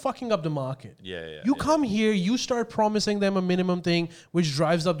 you're fucking up the market. You come here, you start promising them a minimum thing, which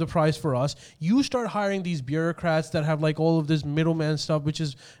drives up the price for us. You start hiring these bureaucrats that have like all of this middleman stuff, which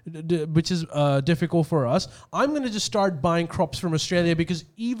is difficult for us. I'm going to just start buying crops from Australia, because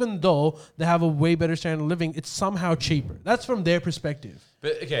even though they have a way better standard of living, it's somehow cheaper. That's from their perspective.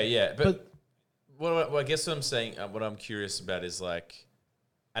 But okay, yeah, but well, I guess what I'm saying, what I'm curious about is like,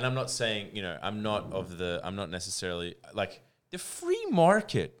 and I'm not saying, I'm not necessarily like, the free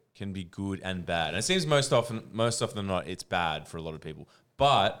market can be good and bad. And it seems most often than not, it's bad for a lot of people,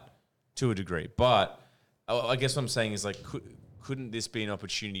 but to a degree. But I guess what I'm saying is like, couldn't this be an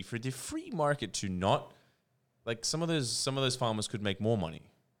opportunity for the free market to not, like some of those farmers could make more money,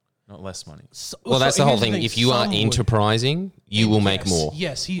 not less money. Well, that's the whole thing. If you are enterprising, you will make more.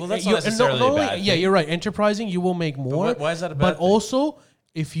 Yes. Well, that's not necessarily a bad thing. Yeah, you're right. Enterprising, you will make more. Why is that a bad thing? But also,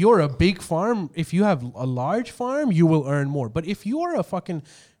 if you're a big farm, if you have a large farm, you will earn more. But if you're a fucking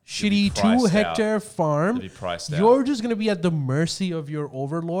shitty 2-hectare farm, you're just going to be at the mercy of your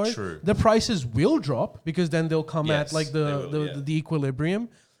overlord. True. The prices will drop, because then they'll come at like the equilibrium.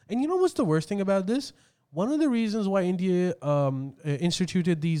 And you know what's the worst thing about this? one of the reasons why India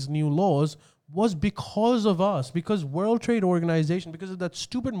instituted these new laws was because of us, because World Trade Organization, because of that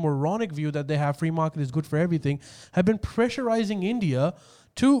stupid moronic view that they have free market is good for everything, have been pressurizing India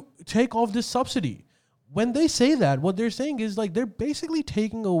to take off this subsidy. When they say that, what they're saying is like they're basically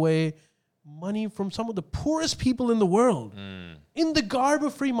taking away money from some of the poorest people in the world in the garb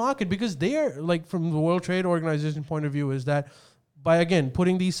of free market, because they are like, from the World Trade Organization point of view, is that by again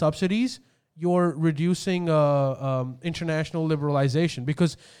putting these subsidies, you're reducing international liberalization,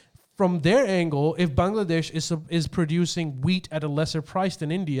 because from their angle, if Bangladesh is producing wheat at a lesser price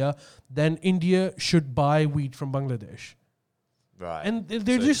than India, then India should buy wheat from Bangladesh. Right. And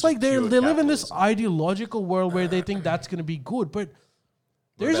they're So just like they pure live in this capitalism. ideological world where they think that's going to be good, but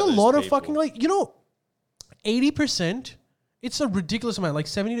there's a about those lot of people? fucking 80%. It's a ridiculous amount. Like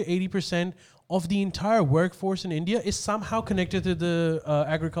 70 to 80% of the entire workforce in India is somehow connected to the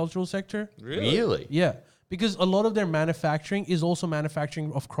agricultural sector. Really? Yeah. Because a lot of their manufacturing is also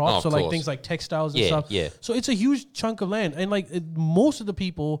manufacturing of crops. Oh, of so like course. things like textiles and Yeah, stuff. yeah. So it's a huge chunk of land. And like most of the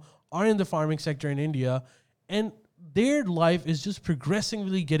people are in the farming sector in India, and their life is just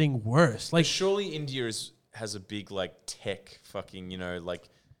progressively getting worse. Like Surely India has a big like tech fucking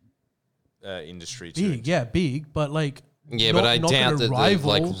industry too. big, but like Yeah, not- but I not doubt gonna that the, rival-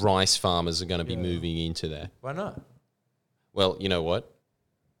 like rice farmers are going to be moving into that. Why not? Well, you know what?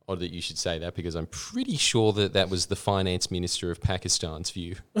 Odd that you should say that, because I'm pretty sure that was the finance minister of Pakistan's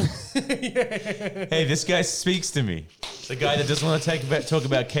view. Hey, this guy speaks to me. The guy that doesn't want to talk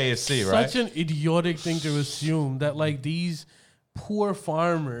about KFC, right? such an idiotic thing to assume that like these poor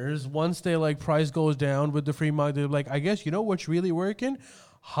farmers, once they like price goes down with the free market, they're like, I guess you know what's really working?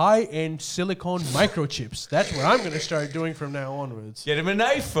 High-end silicone microchips. That's what I'm going to start doing from now onwards. Get him an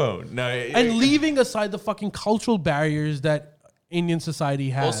iPhone. No, And leaving aside the fucking cultural barriers that Indian society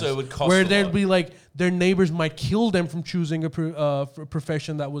has. Also, it would cost where a there'd lot. be like their neighbors might kill them from choosing a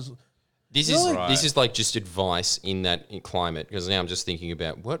profession that was. This is like just advice in that climate, because now I'm just thinking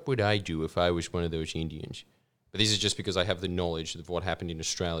about what would I do if I was one of those Indians. But this is just because I have the knowledge of what happened in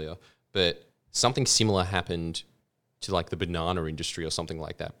Australia. But something similar happened to like the banana industry or something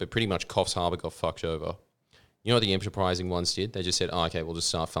like that. But pretty much Coffs Harbour got fucked over. You know what the enterprising ones did? They just said, oh, okay, we'll just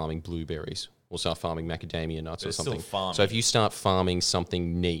start farming blueberries. We'll start farming macadamia nuts They're or still something. farming. So if you start farming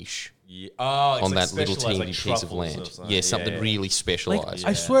something niche it's on like that little specialized, teeny like piece of truffles or land, something. something really Like, specialized.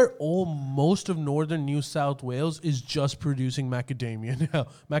 I swear most of northern New South Wales is just producing macadamia now.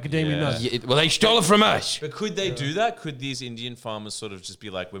 Macadamia nuts. Yeah, well, they stole it from us. But could they do that? Could these Indian farmers sort of just be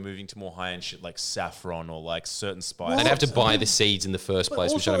like, we're moving to more high-end shit like saffron or like certain spices? They'd have to buy the seeds in the first But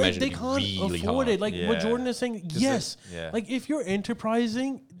place, which also, I'd like, imagine they would be can't really afford hard. it. Like Yeah. what Jordan is saying, yes. yeah. Like if you're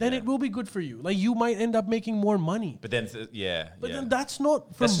enterprising, then it will be good for you. Like you might end up making more money. But then, But then that's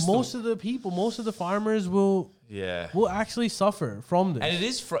not for That's just most of the people. Most of the farmers will yeah. actually suffer from this. And it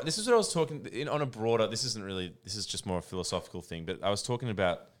is. This is what I was talking on a broader. This isn't really. This is just more a philosophical thing. But I was talking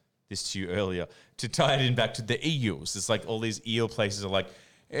about this to you earlier to tie it in back to the eels. It's like all these eel places are like,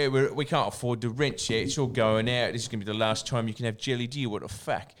 hey, we can't afford the rent yet. It's all going out. This is gonna be the last time you can have jelly deal. What a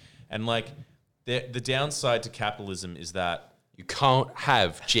fuck. And like the downside to capitalism is that. You can't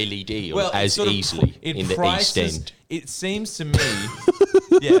have jelly deal Well, as sort of easily it in the prices- East End. It seems to me,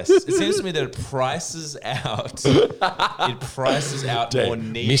 yes, it seems to me that it prices out. It prices out more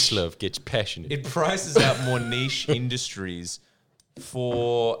niche. Mislove gets passionate. It prices out more niche industries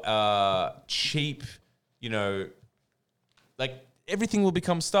for cheap. Like everything will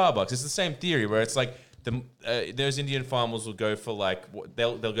become Starbucks. It's the same theory where it's like those Indian farmers will go for like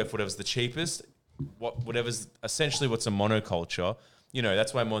they'll go for whatever's the cheapest. Whatever's essentially what's a monoculture,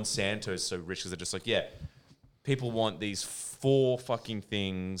 that's why Monsanto is so rich, because they're just like, yeah, people want these 4 fucking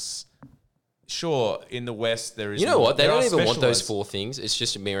things. Sure, in the West there is. You know what? They there don't are even want those specialized- 4 things. It's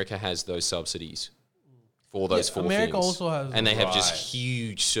just America has those subsidies for those 4 America things. also has and they have Right. just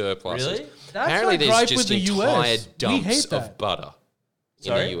huge surpluses. Really? That's Apparently, our there's gripe just with the entire US. We dumps hate of that. butter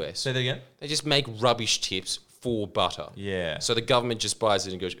Sorry? in the US. Say that again. They just make rubbish tips for butter. Yeah. So the government just buys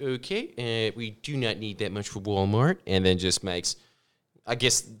it and goes, okay, we do not need that much for Walmart, and then just makes, I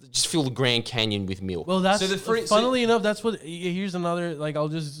guess, just fill the Grand Canyon with milk. Well, that's So the free- funnily enough, that's what. Here's another. Like,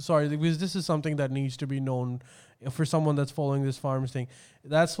 because this is something that needs to be known for someone that's following this farms thing.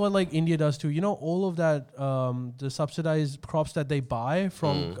 That's what like India does too. All of that, the subsidized crops that they buy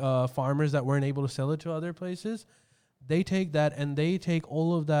from farmers that weren't able to sell it to other places. They take that and they take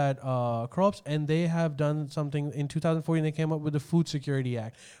all of that crops, and they have done something in 2014. They came up with the Food Security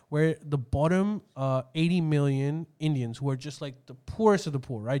Act, where the bottom 80 million Indians, who are just like the poorest of the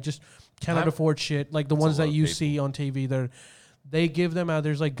poor, right, just cannot afford shit, like the ones a lot that of you people. see on TV. they give them out.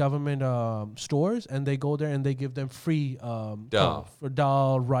 There's like government stores, and they go there and they give them free Dal. for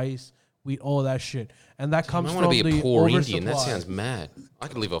dal, rice, wheat, all that shit, and that comes I from want to be the a poor Indian. That oversupply. sounds mad. I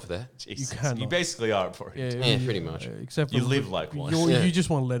could live off that. Jesus. cannot. You basically are for it. Yeah, pretty much. Except You for live like one. You just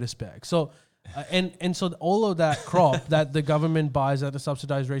want lettuce back. So, and so all of that crop that the government buys at a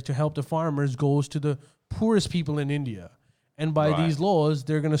subsidized rate to help the farmers goes to the poorest people in India. And by Right. these laws,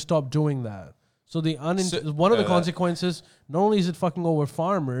 they're going to stop doing that. So one of the consequences, not only is it fucking over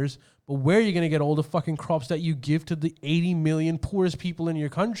farmers, but where are you going to get all the fucking crops that you give to the 80 million poorest people in your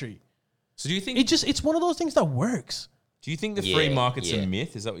country? So do you think It's one of those things that works. the free Yeah, market's yeah. a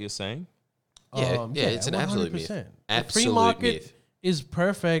myth? Is that what you're saying? Yeah, it's an absolute myth. 100%. The Absolute free market myth. is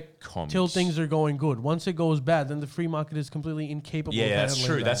perfect Commies. till things are going good. Once it goes bad, then the free market is completely incapable of Yeah, that's handling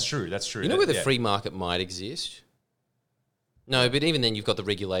true. that. That's true. That's true. You know where the Yeah. free market might exist? No, but even then, you've got the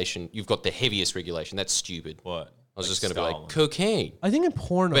regulation. You've got the heaviest regulation. That's stupid. What? I was Like just going to be like Stalin. cocaine, I think in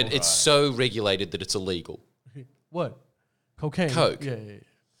porno. but it's so regulated that it's illegal. what? Cocaine. Coke. Yeah.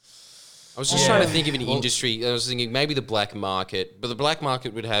 I was just trying to think of an industry. I was thinking maybe the black market, but the black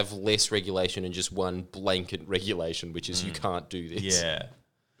market would have less regulation and just one blanket regulation, which is you can't do this. Yeah.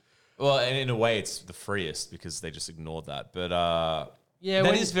 Well, and in a way, it's the freest because they just ignored that. But Yeah,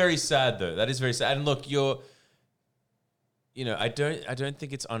 that when- is very sad, though. That is very sad. And look, I don't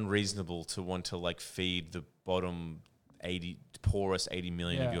think it's unreasonable to want to like feed the bottom poorest 80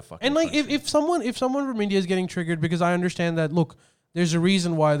 million of your fucking. And like country. if someone from India is getting triggered, because I understand that, look, there's a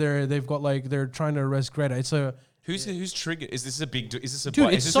reason why they're trying to arrest Greta. It's a who's triggered? Is this a big? Is this a dude,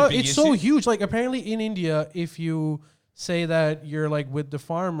 is it's this a big it's so issue? huge. Like apparently in India, if you say that you're like with the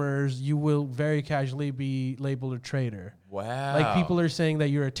farmers, you will very casually be labeled a traitor. Wow. Like people are saying that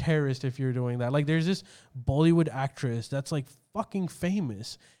you're a terrorist if you're doing that. Like there's this Bollywood actress that's like fucking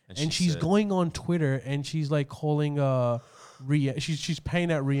famous, and she's said- going on Twitter and she's like calling Rihanna. She's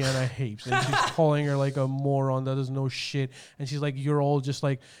paying at Rihanna Heaps, and she's calling her like a moron that doesn't know shit. And she's like, you're all just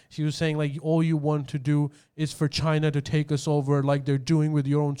like, she was saying like, all you want to do is for China to take us over, like they're doing with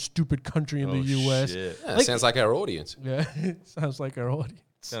your own stupid country in the U.S. Shit. Yeah, Like- sounds like our audience. Yeah, sounds like our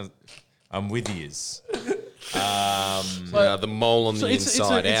audience. I'm with yous. The mole on So the it's a-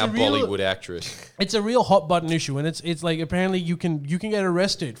 inside, it's a our real- Bollywood actress. It's a real hot button issue, and it's like apparently you can get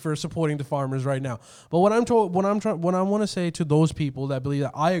arrested for supporting the farmers right now. But what I want to say to those people that believe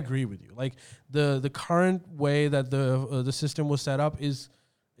that, I agree with you. Like the current way that the system was set up is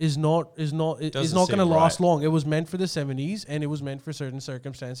not going to seem last right. long. It was meant for the 70s, and it was meant for certain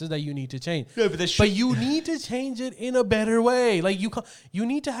circumstances that you need to change. Yeah, but you need to change it in a better way. Like you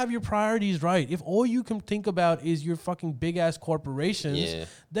need to have your priorities right. If all you can think about is your fucking big ass corporations, Yeah.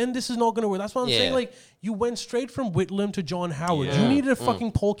 then this is not going to work. That's what I'm saying. Yeah. Like you went straight from Whitlam to John Howard. Yeah. You needed a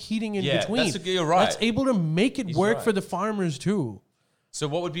fucking Paul Keating in Yeah, between. you're right. That's able to make it work right. for the farmers too. So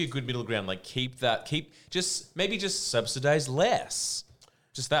what would be a good middle ground? Like just subsidize less.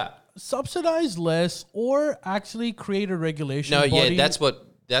 Just that. Subsidize less, or actually create a regulation. No, body. yeah,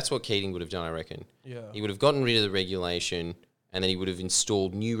 that's what Keating would have done, I reckon. Yeah. He would have gotten rid of the regulation, and then he would have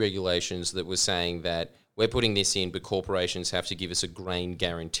installed new regulations that were saying that we're putting this in, but corporations have to give us a grain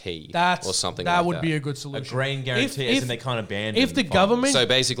guarantee or something like that. That would be a good A solution. grain guarantee, as in they can't abandon. if the farmers. government So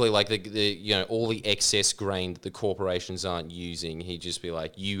basically, like the all the excess grain that the corporations aren't using, he'd just be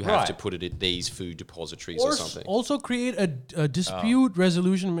like, you have to Right. put it at these food depositories or something. also create a dispute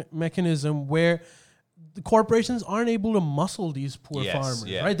resolution mechanism where the corporations aren't able to muscle these poor Yes, farmers,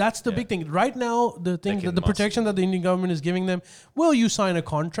 yeah, right? That's the yeah. big thing. Right now, the thing, can the muscle protection that the Indian government is giving them, well, you sign a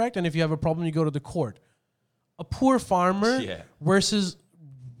contract, and if you have a problem, you go to the court. A poor farmer Yeah. versus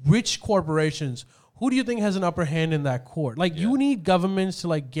rich corporations. Who do you think has an upper hand in that court? Like you need governments to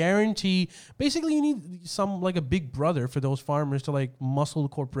like guarantee. Basically, you need some like a big brother for those farmers to like muscle the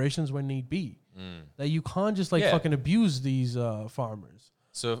corporations when need be. That you can't just like Yeah. fucking abuse these farmers.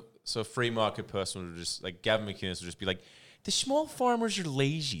 So a free market person would just like Gavin McInnes would just be like, the small farmers are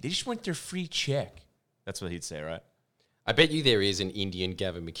lazy. They just want their free check. That's what he'd say, right? I bet you there is an Indian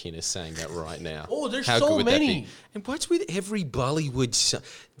Gavin McInnes saying that right now. Oh, there's How so good would that many. be? And what's with every Bollywood song?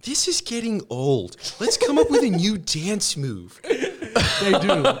 This is getting old. Let's come up with a new dance move. They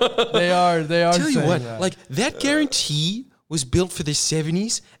do. They are. Tell you saying what, that. like that guarantee was built for the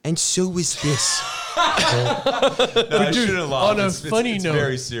 70s, and so was this. I shouldn't laugh. On a It's funny note,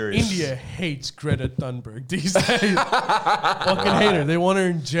 very serious. India hates Greta Thunberg these days. Fucking hate her. They want her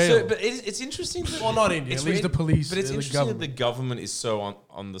in jail. So, but it's interesting. That, Well, not India, it's at least re- the police, But it's the interesting that the government. government is so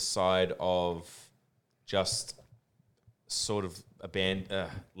on the side of just sort of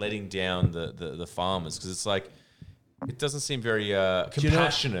letting down the farmers, because it's like It doesn't seem very you know-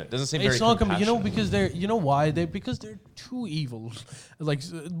 compassionate. Doesn't seem very It's not compassionate. because they're why because they're too evil. Like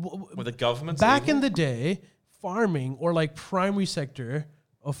With the government back in the day, farming or like primary sector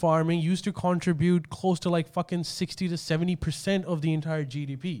of farming used to contribute close to like fucking 60 to 70% of the entire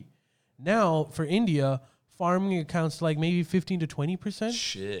GDP. Now for India, farming accounts to like maybe 15 to 20%.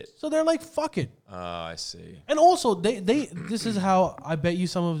 Shit. So they're like, fuck it. I see. And also they this is how I bet you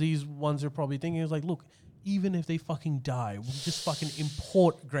some of these ones are probably thinking is like, look, even if they fucking die, we'll just fucking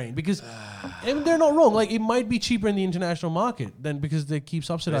import grain because and they're not wrong. Like it might be cheaper in the international market than because they keep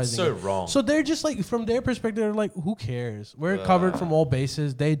subsidizing. so it. wrong. So they're just like from their perspective, they're like, who cares? We're covered from all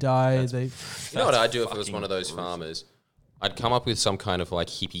bases. They die. They You know what I'd do if it was one of those farmers? I'd come up with some kind of like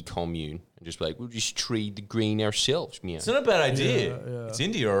hippie commune and just be like, we'll just trade the grain ourselves, man. It's not a bad idea. It's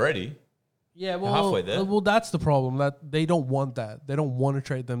India already. yeah. Well, halfway there. Well, that's the problem. That they don't want that. They don't want to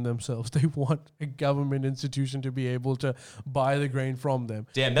trade them themselves. They want a government institution to be able to buy the grain from them.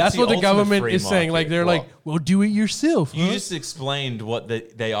 Damn, that's that's the what the ultimate government free is saying. Like market. they're like, well, do it yourself. You huh? just explained what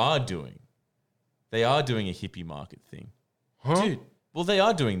they are doing. They are doing a hippie market thing. Dude, well, they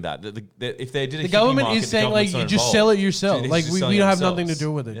are doing that. If they did a The hippie government market, is saying the like government's you not just involved. sell it yourself. Dude, Like just we selling don't have themselves. nothing to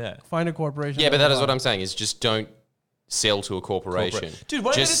do with it. Yeah. Find a corporation. Yeah, but that is what buy it. I'm saying is just don't sell to a corporation. Dude,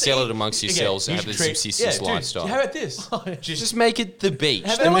 why don't just they sell eat- it amongst Okay, yourselves and you have the should trade- subsistence dude, lifestyle. How about this? Just make it the beach.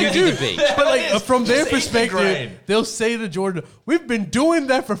 Have Then it- we like, do dude, the beach. But like Just from their eat the perspective, grain. they'll say to Jordan, "We've been doing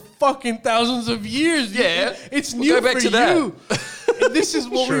that for fucking thousands of years. Yeah. it's We'll new go back for to that. you. This is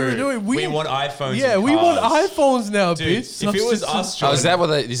what we were doing. We want iPhones. Yeah, and we want cars. iPhones now, Dude, bitch. if it was us, Oh, Jordan, is that what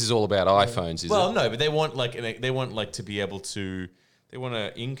this is all about? iPhones, is well, it? no, but they want like to be able to. They want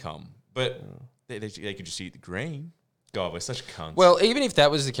an income, but they could just eat the grain. God, we're such cunts. Well, even if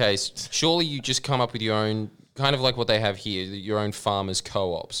that was the case, surely you just come up with your own, kind of like what they have here, your own farmers'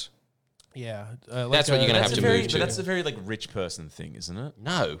 co-ops. Yeah, That's what you're gonna have to move to. But that's a very like rich person thing, isn't it?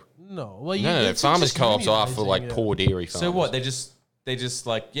 No. No, well, No, it's farmers' just co-ops are for unionizing, like yeah. poor dairy farmers. So what? They just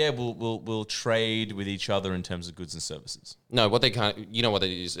like we'll trade with each other in terms of goods and services. No, what they can't, you know what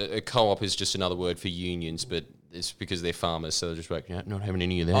it is? A co-op is just another word for unions, but it's because they're farmers, so they're just like, yeah, not having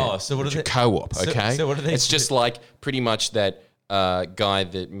any of that. Oh, so what It's are a they- co-op, so- okay? so what do they It's do? just like pretty much that guy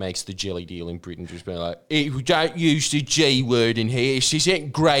that makes the jelly deal in Britain just being like, "Hey, we don't use the G word in here. This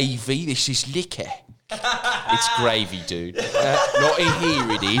isn't gravy, this is liquor. It's gravy, dude. Not in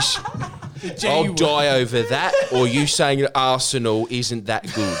here it is. I'll word. die over that, or you saying that Arsenal isn't that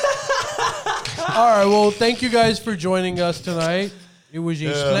good. All right, well, thank you guys for joining us tonight. It was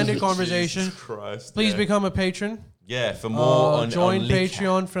a splendid conversation. Jesus Christ, Please yeah. become a patron. Yeah, for more on Join on liquor.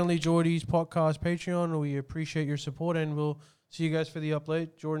 Patreon, Friendly Geordies Podcast Patreon. We appreciate your support, and we'll see you guys for the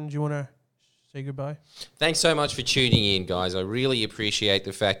upload. Jordan, do you want to say goodbye? Thanks so much for tuning in, guys. I really appreciate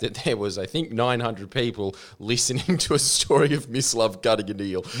the fact that there was, I think, 900 people listening to a story of Miss Love gutting an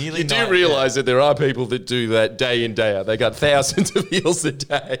eel. Nearly You do nine- realise that there are people that do that day in, day out. They got thousands of eels a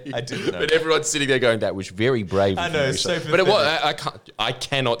day. I didn't know But that. everyone's sitting there going, that was very brave. I of know, you, it's so But it was, pathetic. I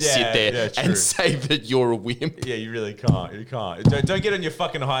cannot Yeah, sit there yeah, true. and say that you're a wimp. Yeah, you really can't. You can't. Don't get on your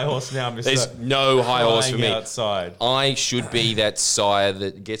fucking high horse now, Mister. There's no high horse for Crying me. outside. I should be that sire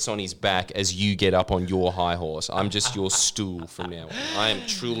that gets on his back as you get up on your high horse. I'm just your stool from now on. I am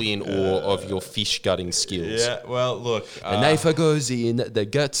truly in awe of your fish gutting skills. Yeah. Well, look. A knife goes in, the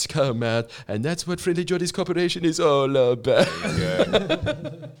guts come out, and that's what Friendly Geordies Corporation is all about.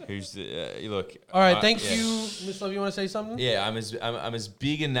 Who's the look? All right, thank yeah. you. Miss Love, you want to say something? Yeah, I'm as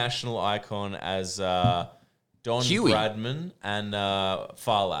big a national icon as Don Huey. Bradman and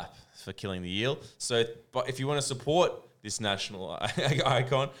Farlap for killing the eel. So, but if you want to support this national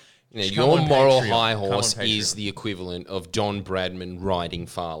icon, You know, just come your on moral Patreon. high Come on horse Patreon. is the equivalent of Don Bradman riding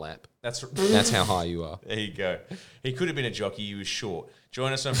Farlap. That's how high you are. There you go. He could have been a jockey. He was short.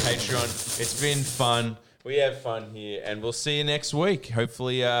 Join us on Patreon. It's been fun. We have fun here, and we'll see you next week.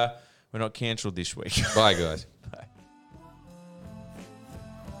 Hopefully, we're not cancelled this week. Bye, guys.